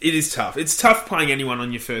is tough. It's tough playing anyone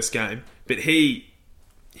on your first game. But he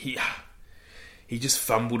just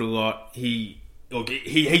fumbled a lot. He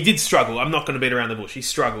did struggle. I'm not going to beat around the bush. He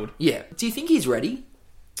struggled. Yeah. Do you think he's ready?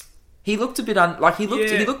 He looked a bit he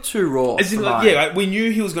looked too raw. We knew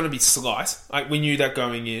he was going to be slight. We knew that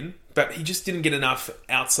going in, but he just didn't get enough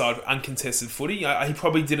outside uncontested footy. He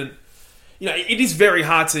probably didn't. It is very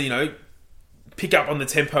hard to pick up on the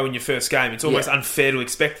tempo in your first game. It's almost unfair to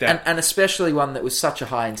expect that, and especially one that was such a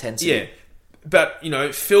high intensity. Yeah. But,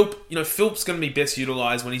 Philp's going to be best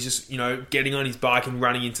utilised when he's just, getting on his bike and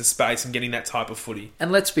running into space and getting that type of footy.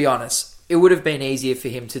 And let's be honest, it would have been easier for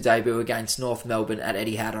him to debut against North Melbourne at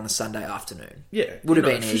Etihad on a Sunday afternoone. Yeah. Would have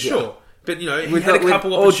been for easier. sure. But, he had a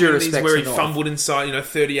couple of opportunities where he fumbled inside,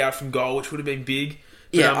 30 out from goal, which would have been big.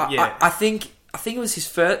 But, I think it was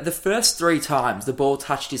the first 3 times the ball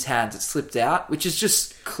touched his hands, it slipped out, which is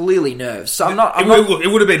just clearly nerves. So it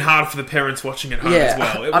would have been hard for the parents watching at home as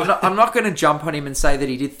well. I'm not going to jump on him and say that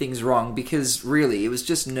he did things wrong, because really it was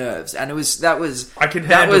just nerves, and that was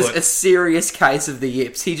a serious case of the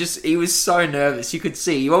yips. He was so nervous. You could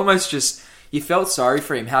see, you felt sorry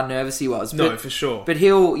for him, how nervous he was. No, for sure. But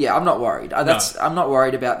I'm not worried. I'm not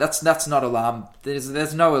worried about that's not alarm.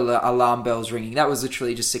 There's no alarm bells ringing. That was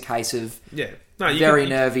literally just a case of very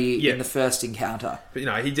nervy in the first encounter. But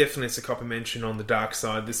he definitely has to cop a mention on the dark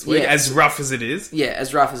side this week, as rough as it is. Yeah,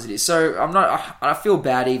 as rough as it is. So I feel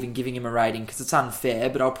bad even giving him a rating because it's unfair.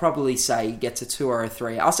 But I'll probably say he gets a 2 or a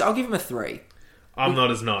 3. I'll give him a 3. I'm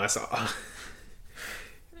not as nice.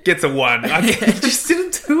 Gets a 1. He just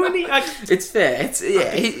didn't do any. It's fair.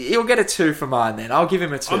 He'll get a 2 for mine then. I'll give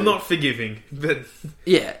him a 2. I'm not forgiving, but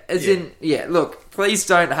look, please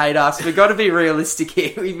don't hate us. We've got to be realistic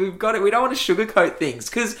here. We don't want to sugarcoat things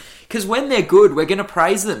because when they're good, we're going to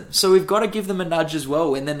praise them. So we've got to give them a nudge as well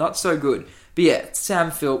when they're not so good. But Sam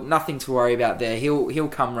Philp, nothing to worry about there. He'll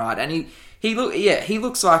come right, and he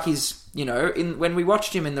looks like he's when we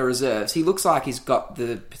watched him in the reserves, he looks like he's got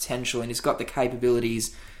the potential and he's got the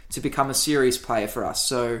capabilities to become a serious player for us.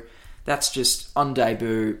 So that's just on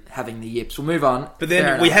debut having the yips. We'll move on. But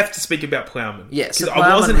then we have to speak about Plowman. Yeah, so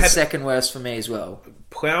Plowman was second worst for me as well.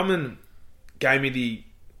 Plowman gave me the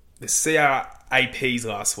CRAPs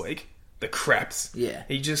last week, the craps. Yeah.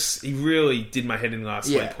 He really did my head in last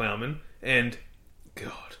week, Plowman. And,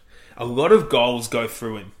 God, a lot of goals go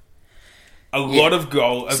through him. A lot of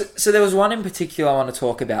goals. So there was one in particular I want to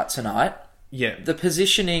talk about tonight. Yeah. The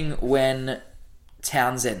positioning when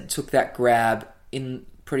Townsend took that grab in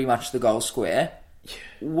pretty much the goal square. Yeah.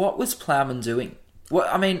 What was Plowman doing?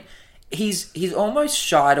 He's almost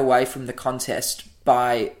shied away from the contest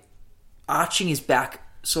by arching his back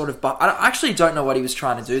sort of. I actually don't know what he was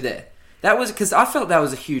trying to do there. That was because I felt that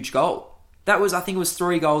was a huge goal. I think it was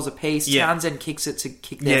 3 goals apiece. Yeah. Townsend kicks it to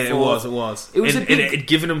kick their fourth. It was. It'd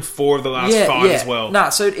given him 4 of the last 5 as well.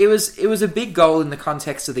 No, so it was a big goal in the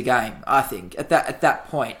context of the game, I think, at that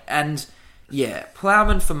point. And yeah,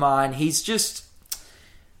 Plowman for mine, he's just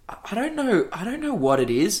I don't know what it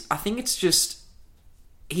is. I think it's just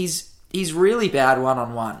he's really bad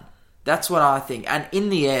one-on-one. That's what I think. And in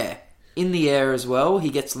the air as well, he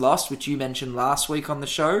gets lost, which you mentioned last week on the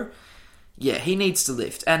show. Yeah, he needs to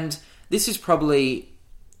lift. And this is probably...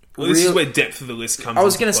 this is where depth of the list comes into play. I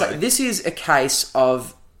was going to say, this is a case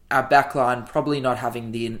of our backline probably not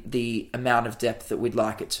having the amount of depth that we'd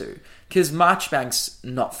like it to. Because Marchbank's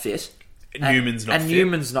not fit. Newman's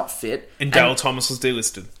not fit. And Dale Thomas was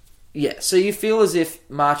delisted. Yeah, so you feel as if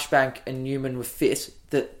Marchbank and Newman were fit,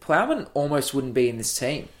 that Plowman almost wouldn't be in this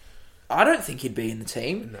team. I don't think he'd be in the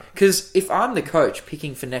team. Because if I'm the coach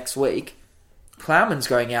picking for next week, Plowman's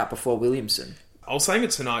going out before Williamson. I was saying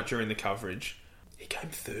it tonight during the coverage. He came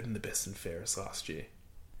third in the best and fairest last year.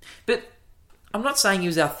 But I'm not saying he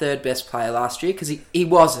was our third best player last year, because he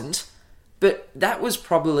wasn't. But that was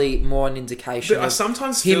probably more an indication. But I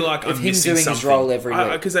sometimes feel like I'm missing doing something. His role every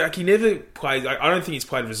week. Because he never played. I don't think he's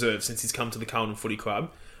played reserve since he's come to the Carlton Footy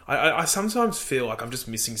Club. I sometimes feel like I'm just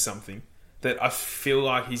missing something. That I feel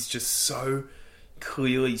like he's just so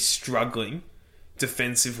clearly struggling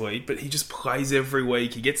defensively, but he just plays every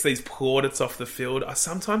week. He gets these plaudits off the field. I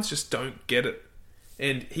sometimes just don't get it,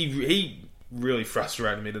 and he really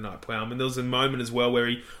frustrated me tonight, Plowman. There was a moment as well where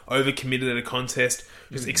he overcommitted at a contest,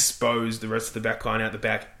 just exposed the rest of the back line out the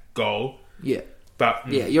back, goal. Yeah. But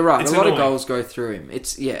yeah, you're right. A lot annoying. of goals go through him.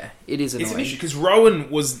 It is annoying. It's an issue, because Rowan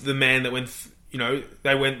was the man that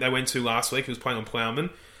they went to last week. He was playing on Plowman.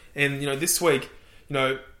 And, this week,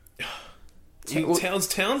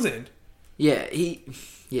 Townsend. Yeah, he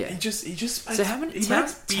just makes, so how many, he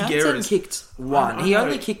makes big Townsend errors. Kicked one. He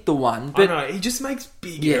only kicked the one. But But I know, he just makes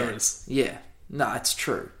big errors. Yeah. No, it's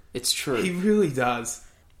true. It's true. He really does.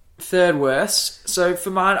 Third worst. So for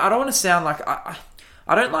mine, I don't want to sound like... I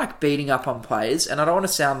don't like beating up on players, and I don't want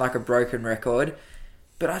to sound like a broken record,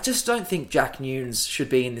 but I just don't think Jack Newnes should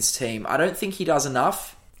be in this team. I don't think he does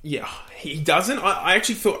enough. Yeah, he doesn't. I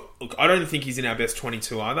actually thought... Look, I don't think he's in our best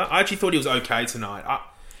 22 either. I actually thought he was okay tonight.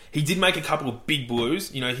 He did make a couple of big blues.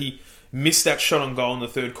 He missed that shot on goal in the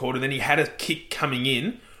third quarter. Then he had a kick coming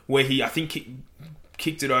in where I think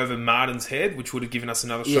kicked it over Martin's head, which would have given us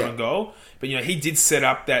another shot on goal. But, he did set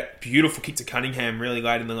up that beautiful kick to Cunningham really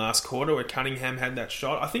late in the last quarter where Cunningham had that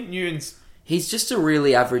shot. I think Newnes... He's just a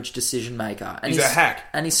really average decision maker. And he's a hack.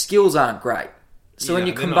 And his skills aren't great. So when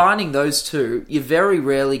you're combining those two, you're very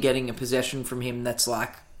rarely getting a possession from him that's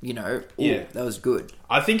like, that was good.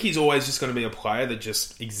 I think he's always just going to be a player that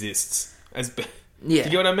just exists. Yeah. Do you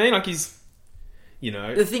get what I mean? Like he's,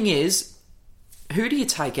 The thing is, who do you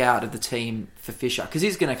take out of the team for Fisher? Because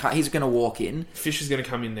he's going to walk in. Fisher's going to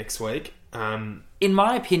come in next week. In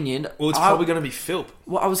my opinion... Well, it's probably going to be Philp.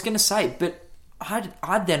 Well, I was going to say, but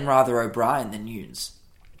I'd then rather O'Brien than Newnes.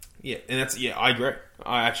 Yeah, and I agree.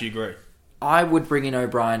 I actually agree. I would bring in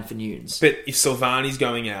O'Brien for Newnes. But if Silvani's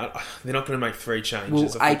going out, they're not going to make 3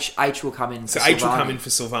 changes. Well, H will come in for Silvani. So H will come in for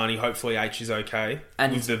Silvani. Hopefully H is okay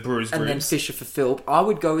with the bruised ribs. And then Fisher for Philp. I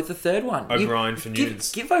would go with the third one. O'Brien for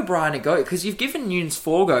Newnes. Give O'Brien a go, because you've given Newnes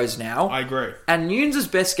 4 goes now. I agree. And Newnes'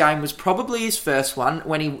 best game was probably his first one,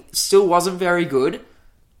 when he still wasn't very good.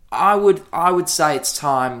 I would say it's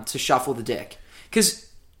time to shuffle the deck. Because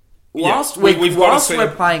whilst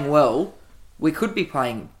we're playing well, we could be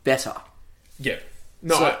playing better. Yeah.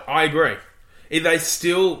 No, so, I agree. They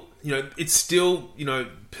still, it's still,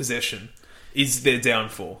 possession is their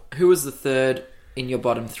downfall. Who was the third in your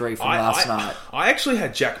bottom 3 from last night? I actually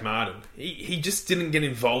had Jack Martin. He just didn't get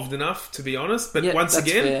involved enough, to be honest. But once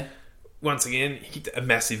again, he kicked a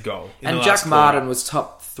massive goal. And Jack Martin was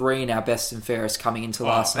top 3 in our best and fairest coming into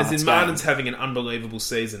last night's game. As in, Martin's having an unbelievable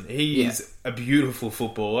season. He is a beautiful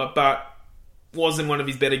footballer, but wasn't one of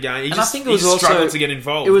his better games. He struggled to get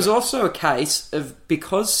involved. It was also a case of,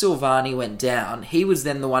 because Silvani went down, he was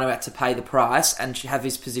then the one who had to pay the price and have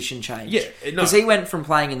his position changed. Yeah, because he went from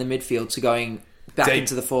playing in the midfield to going back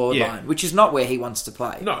into the forward line, which is not where he wants to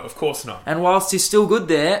play. No, of course not. And whilst he's still good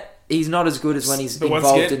there, he's not as good as when he's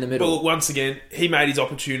involved in the middle. But once again, he made his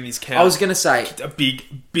opportunities count. I was going to say... A big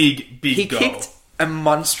goal. He kicked a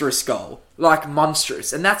monstrous goal. Like,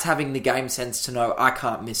 monstrous. And that's having the game sense to know, I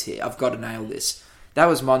can't miss here. I've got to nail this. That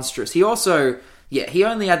was monstrous. He also... he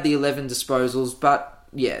only had the 11 disposals, but,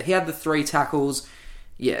 he had the 3 tackles.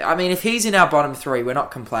 Yeah, I mean, if he's in our bottom 3, we're not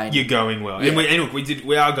complaining. You're going well. Yeah. And look,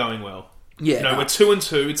 we are going well. Yeah. We're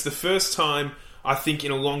 2-2. It's the first time... I think in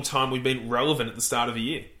a long time we've been relevant at the start of the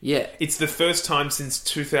year. Yeah. It's the first time since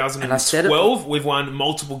 2012 we've won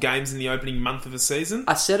multiple games in the opening month of the season.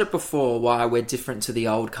 I said it before why we're different to the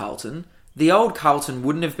old Carlton. The old Carlton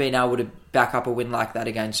wouldn't have been able to back up a win like that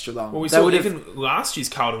against Geelong. Well, we saw even last year's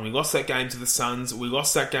Carlton. We lost that game to the Suns. We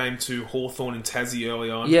lost that game to Hawthorn and Tassie early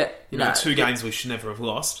on. Yeah. 2 games we should never have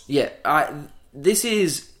lost. Yeah. This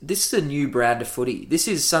is a new brand of footy. This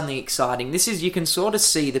is something exciting. You can sort of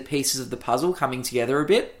see the pieces of the puzzle coming together a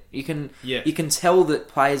bit. You can tell that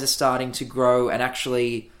players are starting to grow and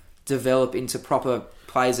actually develop into proper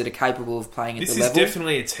players that are capable of playing at This the is level.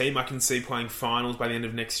 definitely a team I can see playing finals by the end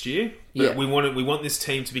of next year. But Yeah. we want this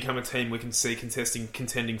team to become a team we can see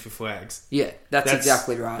contending for flags. Yeah, that's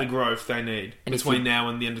exactly right. The growth they need And between now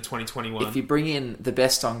and the end of 2021. If you bring in the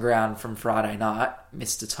best on ground from Friday night,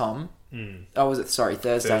 Mr. Tom.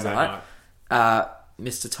 Thursday night.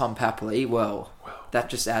 Mr. Tom Papley. Well, that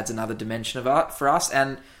just adds another dimension of art for us.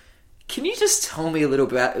 And can you just tell me a little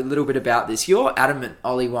bit about this? You're adamant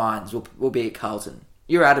Ollie Wines will be at Carlton.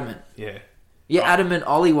 You're adamant. Yeah. You're adamant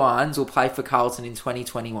Ollie Wines will play for Carlton in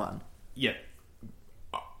 2021. Yeah.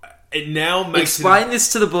 It now makes Explain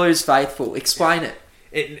this to the Blues faithful. Explain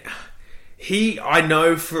it. I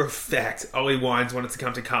know for a fact Ollie Wines wanted to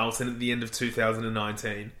come to Carlton at the end of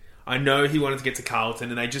 2019. I know he wanted to get to Carlton,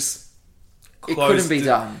 and they just It couldn't be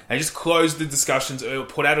done. They just closed the discussions early.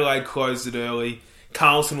 Port Adelaide closed it early.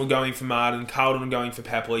 Carlton were going for Martin. Carlton were going for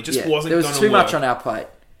Papley. It just wasn't going to work. There was too much on our plate.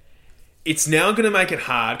 It's now going to make it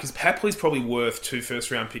hard because Papley's probably worth 2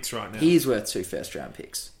 first-round picks right now. He is worth 2 first-round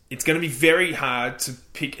picks. It's going to be very hard to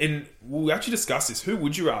pick, and we'll actually discuss this. Who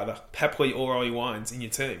would you rather, Papley or Ollie Wines, in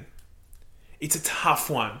your team? It's a tough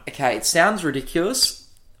one. Okay, it sounds ridiculous.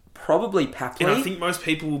 Probably Papley. And I think most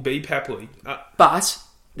people will be Papley. But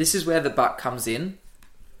this is where the but comes in.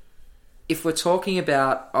 If we're talking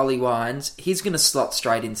about Ollie Wines, he's going to slot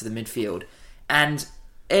straight into the midfield. And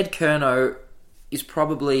Ed Curnow is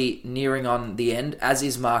probably nearing on the end, as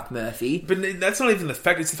is Mark Murphy. But that's not even the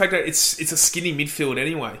fact. It's the fact that it's a skinny midfield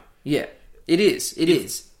anyway. Yeah, it is. It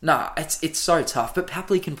is. Nah, it's so tough. But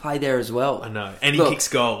Papley can play there as well. I know. And he kicks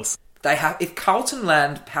goals. If Carlton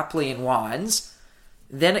land Papley and Wines,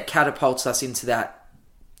 then it catapults us into that,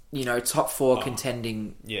 top 4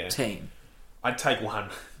 contending team. I'd take one,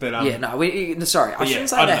 but I shouldn't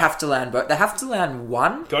say they have to land, but they have to land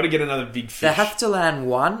one. Got to get another big fish. They have to land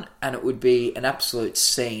one, and it would be an absolute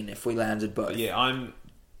scene if we landed both. So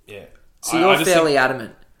you're fairly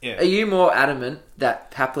adamant. Yeah. Are you more adamant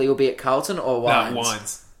that Papley will be at Carlton or Wines? No,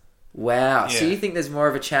 Wines. Wow. Yeah. So you think there's more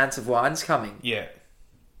of a chance of Wines coming? Yeah.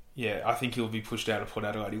 Yeah, I think he'll be pushed out of Port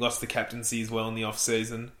Adelaide. He lost the captaincy as well in the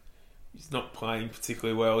off-season. He's not playing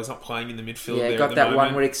particularly well. He's not playing in the midfield there got at the that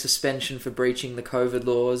moment. 1 week suspension for breaching the COVID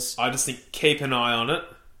laws. I just think keep an eye on it.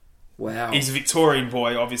 Wow. He's a Victorian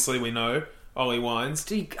boy, obviously, we know. Ollie Wines.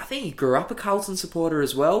 I think he grew up a Carlton supporter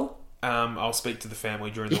as well. I'll speak to the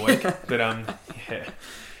family during the week. But,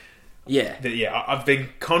 Yeah. But, I've been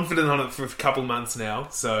confident on it for a couple months now.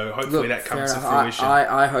 So hopefully that comes to fruition.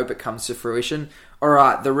 I hope it comes to fruition. All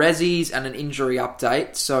right, the Rezzies and an injury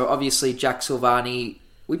update. So, obviously, Jack Silvani...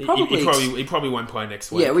 He probably won't play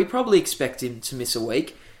next week. Yeah, we probably expect him to miss a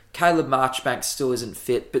week. Caleb Marchbank still isn't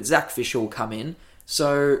fit, but Zach Fisher will come in.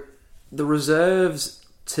 So, the reserves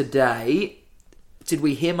today, did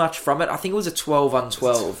we hear much from it? I think it was a 12 on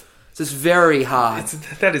 12. So, it's very hard.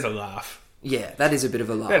 That is a laugh. Yeah, that is a bit of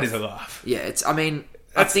a laugh. That is a laugh. Yeah,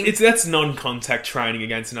 that's non-contact training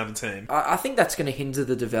against another team. I think that's going to hinder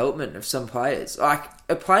the development of some players. Like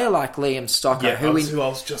a player like Liam Stocker, who I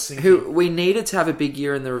was just thinking, who we needed to have a big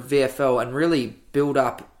year in the VFL and really build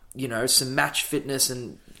up, some match fitness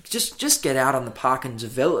and just get out on the park and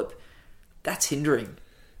develop. That's hindering.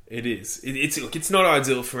 It is. It's not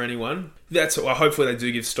ideal for anyone. Hopefully they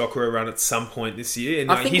do give Stocker a run at some point this year.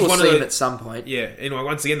 And I think we'll see him at some point. Yeah. Anyway,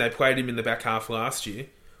 once again, they played him in the back half last year.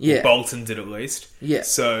 Yeah. Bolton did at least. Yeah.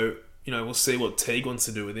 So, we'll see what Teague wants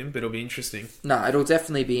to do with him, but it'll be interesting. No, it'll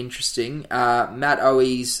definitely be interesting. Matt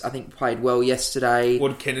Owies, I think, played well yesterday. What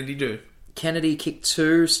did Kennedy do? Kennedy kicked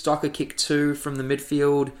 2, Stocker kicked 2 from the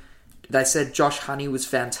midfield. They said Josh Honey was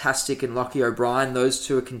fantastic and Lockie O'Brien. Those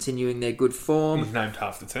two are continuing their good form. He's named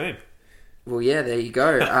half the team. Well, yeah, there you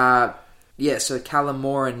go. So Callum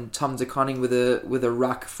Moore and Tom DeConning with a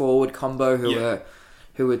ruck forward combo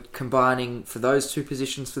who were combining for those 2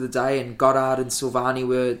 positions for the day, and Goddard and Silvani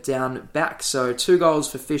were down back. So 2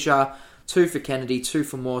 goals for Fisher, 2 for Kennedy, 2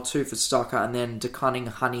 for Moore, 2 for Stocker, and then DeConning,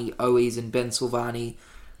 Honey, Owies and Ben Silvani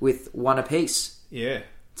with 1 apiece. Yeah.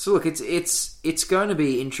 So look, it's going to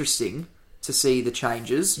be interesting to see the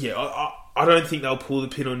changes. Yeah, I don't think they'll pull the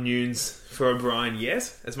pin on Nunes for O'Brien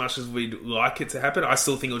yet, as much as we'd like it to happen. I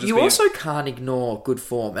still think it'll just You also can't ignore good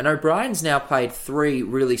form. And O'Brien's now played 3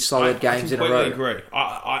 really solid games in a row. I completely agree.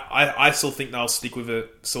 I still think they'll stick with a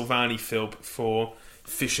Silvani Philp for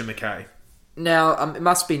Fisher McKay. Now, it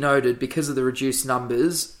must be noted, because of the reduced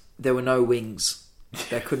numbers, there were no wings.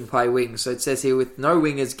 They couldn't play wings. So it says here, with no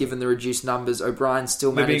wingers given the reduced numbers, O'Brien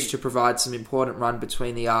still managed to provide some important run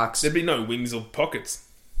between the arcs. There'd be no wings or pockets.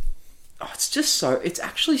 Oh, it's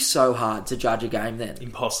actually so hard to judge a game then.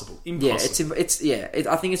 Impossible. Yeah,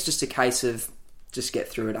 I think it's just a case of just get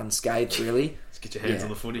through it unscathed, really. Get your hands on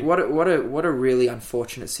the footy. What a really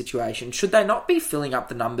unfortunate situation. Should they not be filling up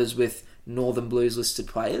the numbers with Northern Blues listed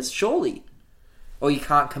players? Surely. Or you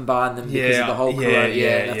can't combine them because of the whole corona.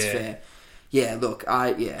 Yeah, that's fair. Yeah, look,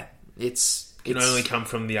 it's can only come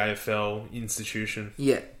from the AFL institution.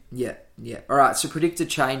 Yeah. All right, so predicted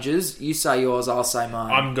changes. You say yours, I'll say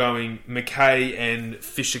mine. I'm going McKay and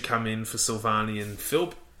Fisher come in for Silvani and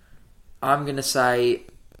Philp. I'm going to say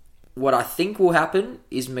what I think will happen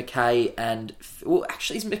is McKay and... Well,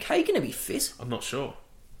 actually, is McKay going to be fit? I'm not sure.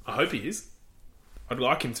 I hope he is. I'd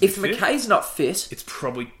like him to be fit. If McKay's not fit... It's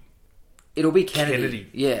probably... It'll be Kennedy.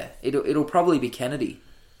 Yeah, it'll probably be Kennedy.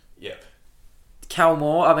 Yep. Cal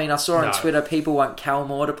Moore, I mean, I saw on Twitter people want Cal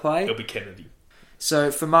Moore to play. It'll be Kennedy.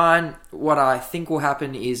 So for mine, what I think will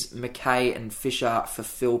happen is McKay and Fisher for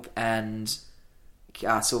Philp and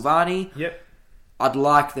Silvani. Yep. I'd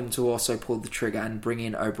like them to also pull the trigger and bring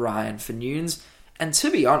in O'Brien for Nunes. And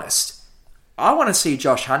to be honest, I want to see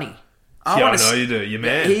Josh Honey. I know you do. You're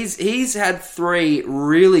man. He's had 3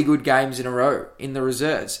 really good games in a row in the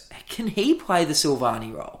reserves. Can he play the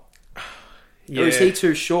Silvani role? Yeah. Or is he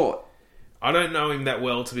too short? I don't know him that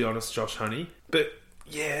well, to be honest, Josh Honey. But,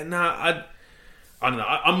 I don't know.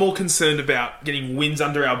 I'm more concerned about getting wins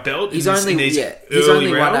under our belt. He's only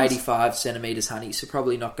 185 centimetres, Honey, so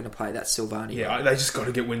probably not going to play that Silvani. Yeah, they just got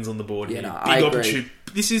to get wins on the board here. No, Big opportunity.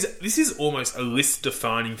 This is almost a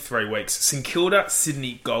list-defining 3 weeks. St Kilda,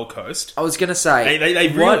 Sydney, Gold Coast. I was going to say... They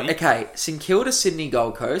really... Okay, St Kilda, Sydney,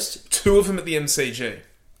 Gold Coast. 2 of them at the MCG.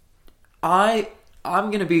 I'm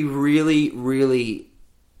going to be really, really...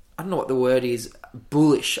 I don't know what the word is.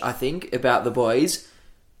 Bullish, I think, about the boys.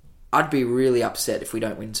 I'd be really upset if we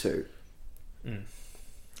don't win 2.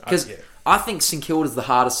 Because I think St Kilda's the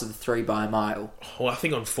hardest of the 3 by a mile. Well, I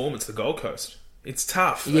think on form it's the Gold Coast. It's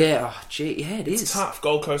tough. Yeah, it is. It's tough.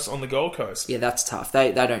 Gold Coast on the Gold Coast. Yeah, that's tough.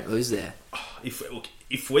 They don't lose there.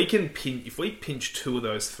 If we pinch 2 of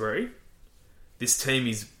those 3, this team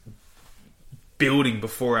is building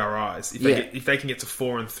before our eyes. If they can get to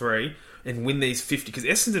 4 and 3 and win these 50, because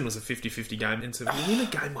Essendon was a 50-50 game, and to win a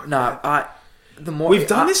game like that. We've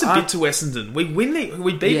done this a bit to Essendon. We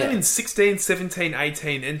beat them in 16, 17,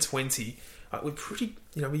 18 and 20. We're pretty,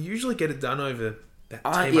 we usually get it done over that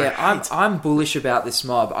team. I'm bullish about this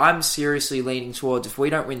mob. I'm seriously leaning towards if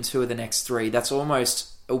we don't win 2 of the next 3, that's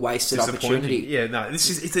almost a wasted opportunity. Yeah, no,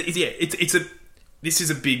 this is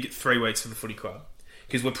a big 3 weeks for the footy club,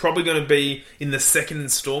 because we're probably going to be in the second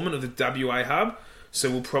instalment of the WA hub. So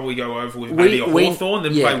we'll probably go over with maybe a Hawthorn,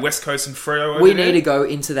 then play West Coast and Freo over We need to go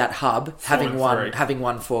into that hub having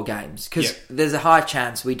won 4 games. Because there's a high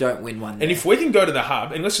chance we don't win one there. And if we can go to the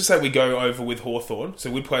hub, and let's just say we go over with Hawthorn, so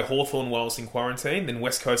we'd play Hawthorn whilst in quarantine, then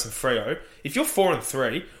West Coast and Freo. If you're 4 and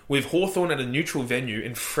 3, with Hawthorn at a neutral venue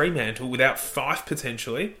and Fremantle without Fife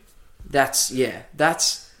potentially... That's...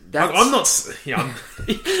 I'm not... you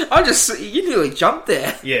nearly jumped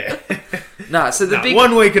there. Yeah. Big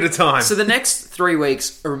 1 week at a time. So the next 3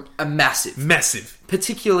 weeks are massive. Massive.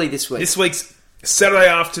 Particularly this week. This week's Saturday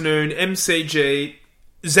afternoon, MCG.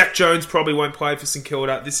 Zach Jones probably won't play for St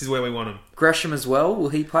Kilda. This is where we want him. Gresham as well. Will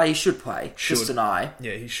he play? He should play. Just an eye.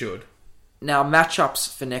 Yeah, he should. Now,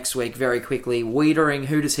 matchups for next week, very quickly. Wiedering,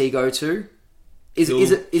 who does he go to? Is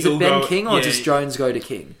it Ben King or does Jones go to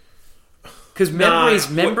King? Because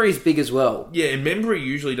Membry's big as well. Yeah, and Membry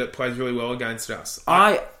usually plays really well against us.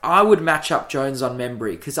 I would match up Jones on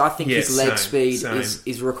Membry because I think his leg speed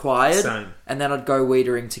is required. Same. And then I'd go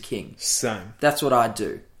Wiedering to King. Same. That's what I'd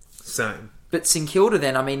do. Same. But St Kilda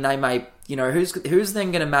then, I mean, they may... who's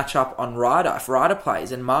then going to match up on Ryder if Ryder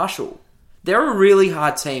plays and Marshall? They're a really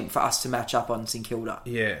hard team for us to match up on St Kilda.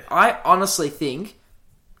 Yeah. I honestly think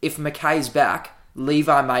if McKay's back,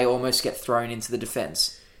 Levi may almost get thrown into the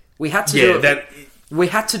defence. We had to do it. We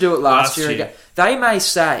had to do it last year ago. They may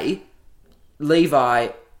say Levi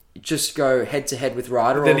just go head to head with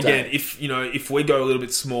Ryder. But then again, if we go a little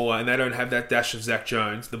bit smaller and they don't have that dash of Zach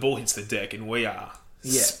Jones, the ball hits the deck and we are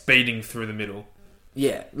speeding through the middle.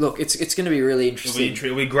 Yeah, look, it's going to be really interesting.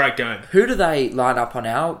 It'll be a great game. Who do they line up on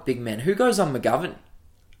our big men? Who goes on McGovern?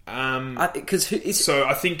 Let's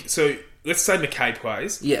say McKay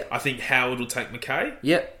plays. Yeah, I think Howard will take McKay.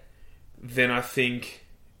 Yep. Then I think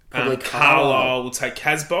Carlisle will take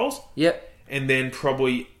Casbolt. Yep. And then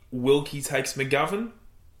probably Wilkie takes McGovern.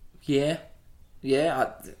 Yeah.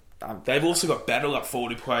 They've also got Battle up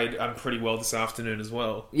forward who played pretty well this afternoon as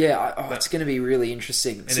well. Yeah, it's going to be really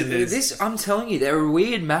interesting. I'm telling you, there are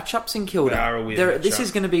weird matchups in Kilda. There are a weird matchup. This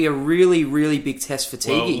is going to be a really, really big test for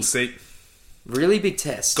Teague. Well, we'll see. Really big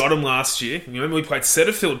test. Got them last year. You remember we played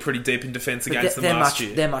Setterfield pretty deep in defence against them last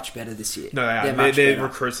year. They're much better this year. No, they are. Their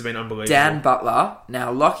recruits have been unbelievable. Dan Butler.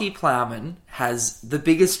 Now, Lockie Plowman has the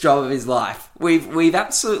biggest job of his life. We've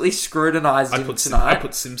absolutely scrutinised him tonight. I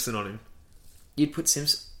put Simpson on him. You'd put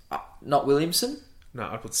Simpson... not Williamson? No,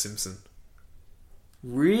 I put Simpson.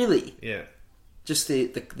 Really? Yeah. Just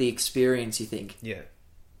the experience, you think? Yeah.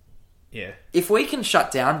 Yeah. If we can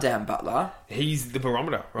shut down Dan Butler... He's the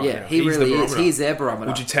barometer right now. He really is. He's their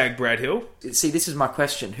barometer. Would you tag Brad Hill? See, this is my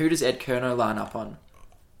question. Who does Ed Curnow line up on?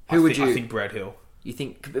 I think Brad Hill. You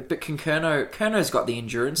think... But can Curno's got the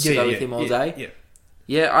endurance to go with him all day? Yeah.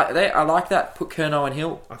 Yeah, I like that. Put Curnow and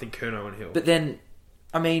Hill. I think Curnow and Hill. But then,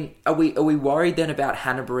 I mean, are we worried then about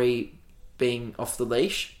Hanbury being off the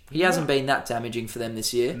leash? He hasn't been that damaging for them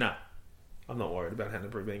this year. No. I'm not worried about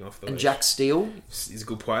Hanbury being off the leash. And Jack Steele? He's a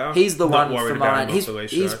good player. He's the not one for mine.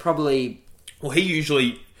 He's probably... Well, he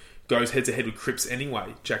usually goes head-to-head with Cripps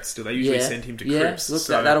anyway, Jack Steele. They usually send him to Cripps. Look,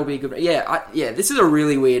 that'll be good. This is a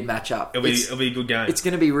really weird matchup. It'll be a good game. It's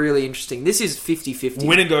going to be really interesting. This is 50-50.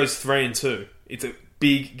 Winner goes 3-2. It's a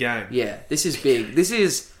big game. Yeah, this is big. This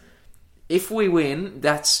is... If we win,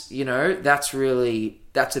 that's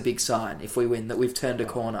a big sign. If we win, that we've turned a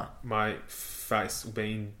corner. My face will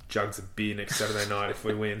be in jugs of beer next Saturday night if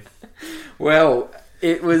we win. Well,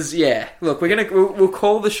 it was Look, we'll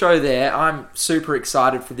call the show there. I'm super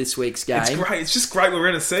excited for this week's game. It's great. It's just great. We're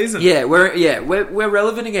in a season. Yeah, we're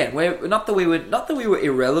relevant again. We're not that we were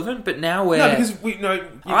irrelevant, but now we're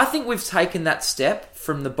I think we've taken that step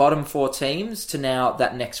from the bottom 4 teams to now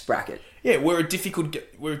that next bracket. Yeah, we're a difficult team.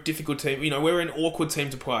 We're an awkward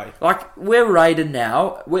team to play. Like, we're rated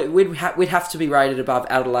now. We'd have to be rated above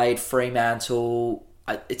Adelaide, Fremantle.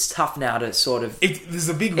 It's tough now to sort of... There's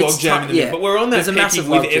a big logjam in the middle, but we're on that pecking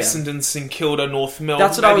with Essendon, St Kilda, North Melbourne.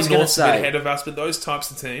 That's what I was going to say. Maybe North's a bit ahead of us, but those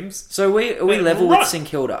types of teams... So are we level with St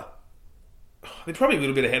Kilda? They're probably a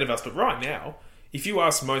little bit ahead of us, but right now, if you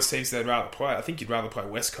ask most teams they'd rather play, I think you'd rather play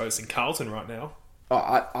West Coast and Carlton right now.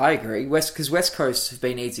 Oh, I agree. Because West Coast have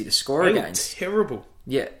been easy to score against. Terrible.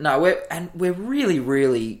 Yeah, no, we're really,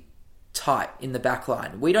 really tight in the back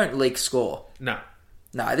line. We don't leak score. No,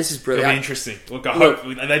 this is brilliant. It'll be interesting. Look, I hope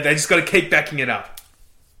they just got to keep backing it up.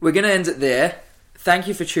 We're going to end it there. Thank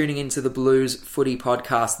you for tuning into the Blues Footy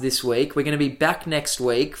Podcast this week. We're going to be back next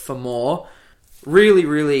week for more really,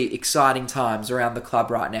 really exciting times around the club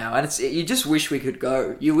right now. And you just wish we could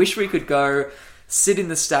go. You wish we could go... sit in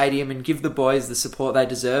the stadium and give the boys the support they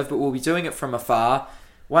deserve, but we'll be doing it from afar.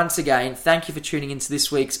 Once again, thank you for tuning into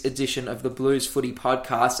this week's edition of the Blues Footy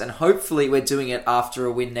Podcast, and hopefully we're doing it after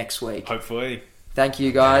a win next week. Hopefully. Thank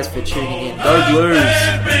you guys for tuning in. Go Blues!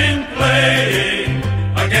 They've been playing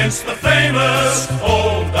against the famous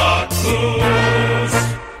old dog.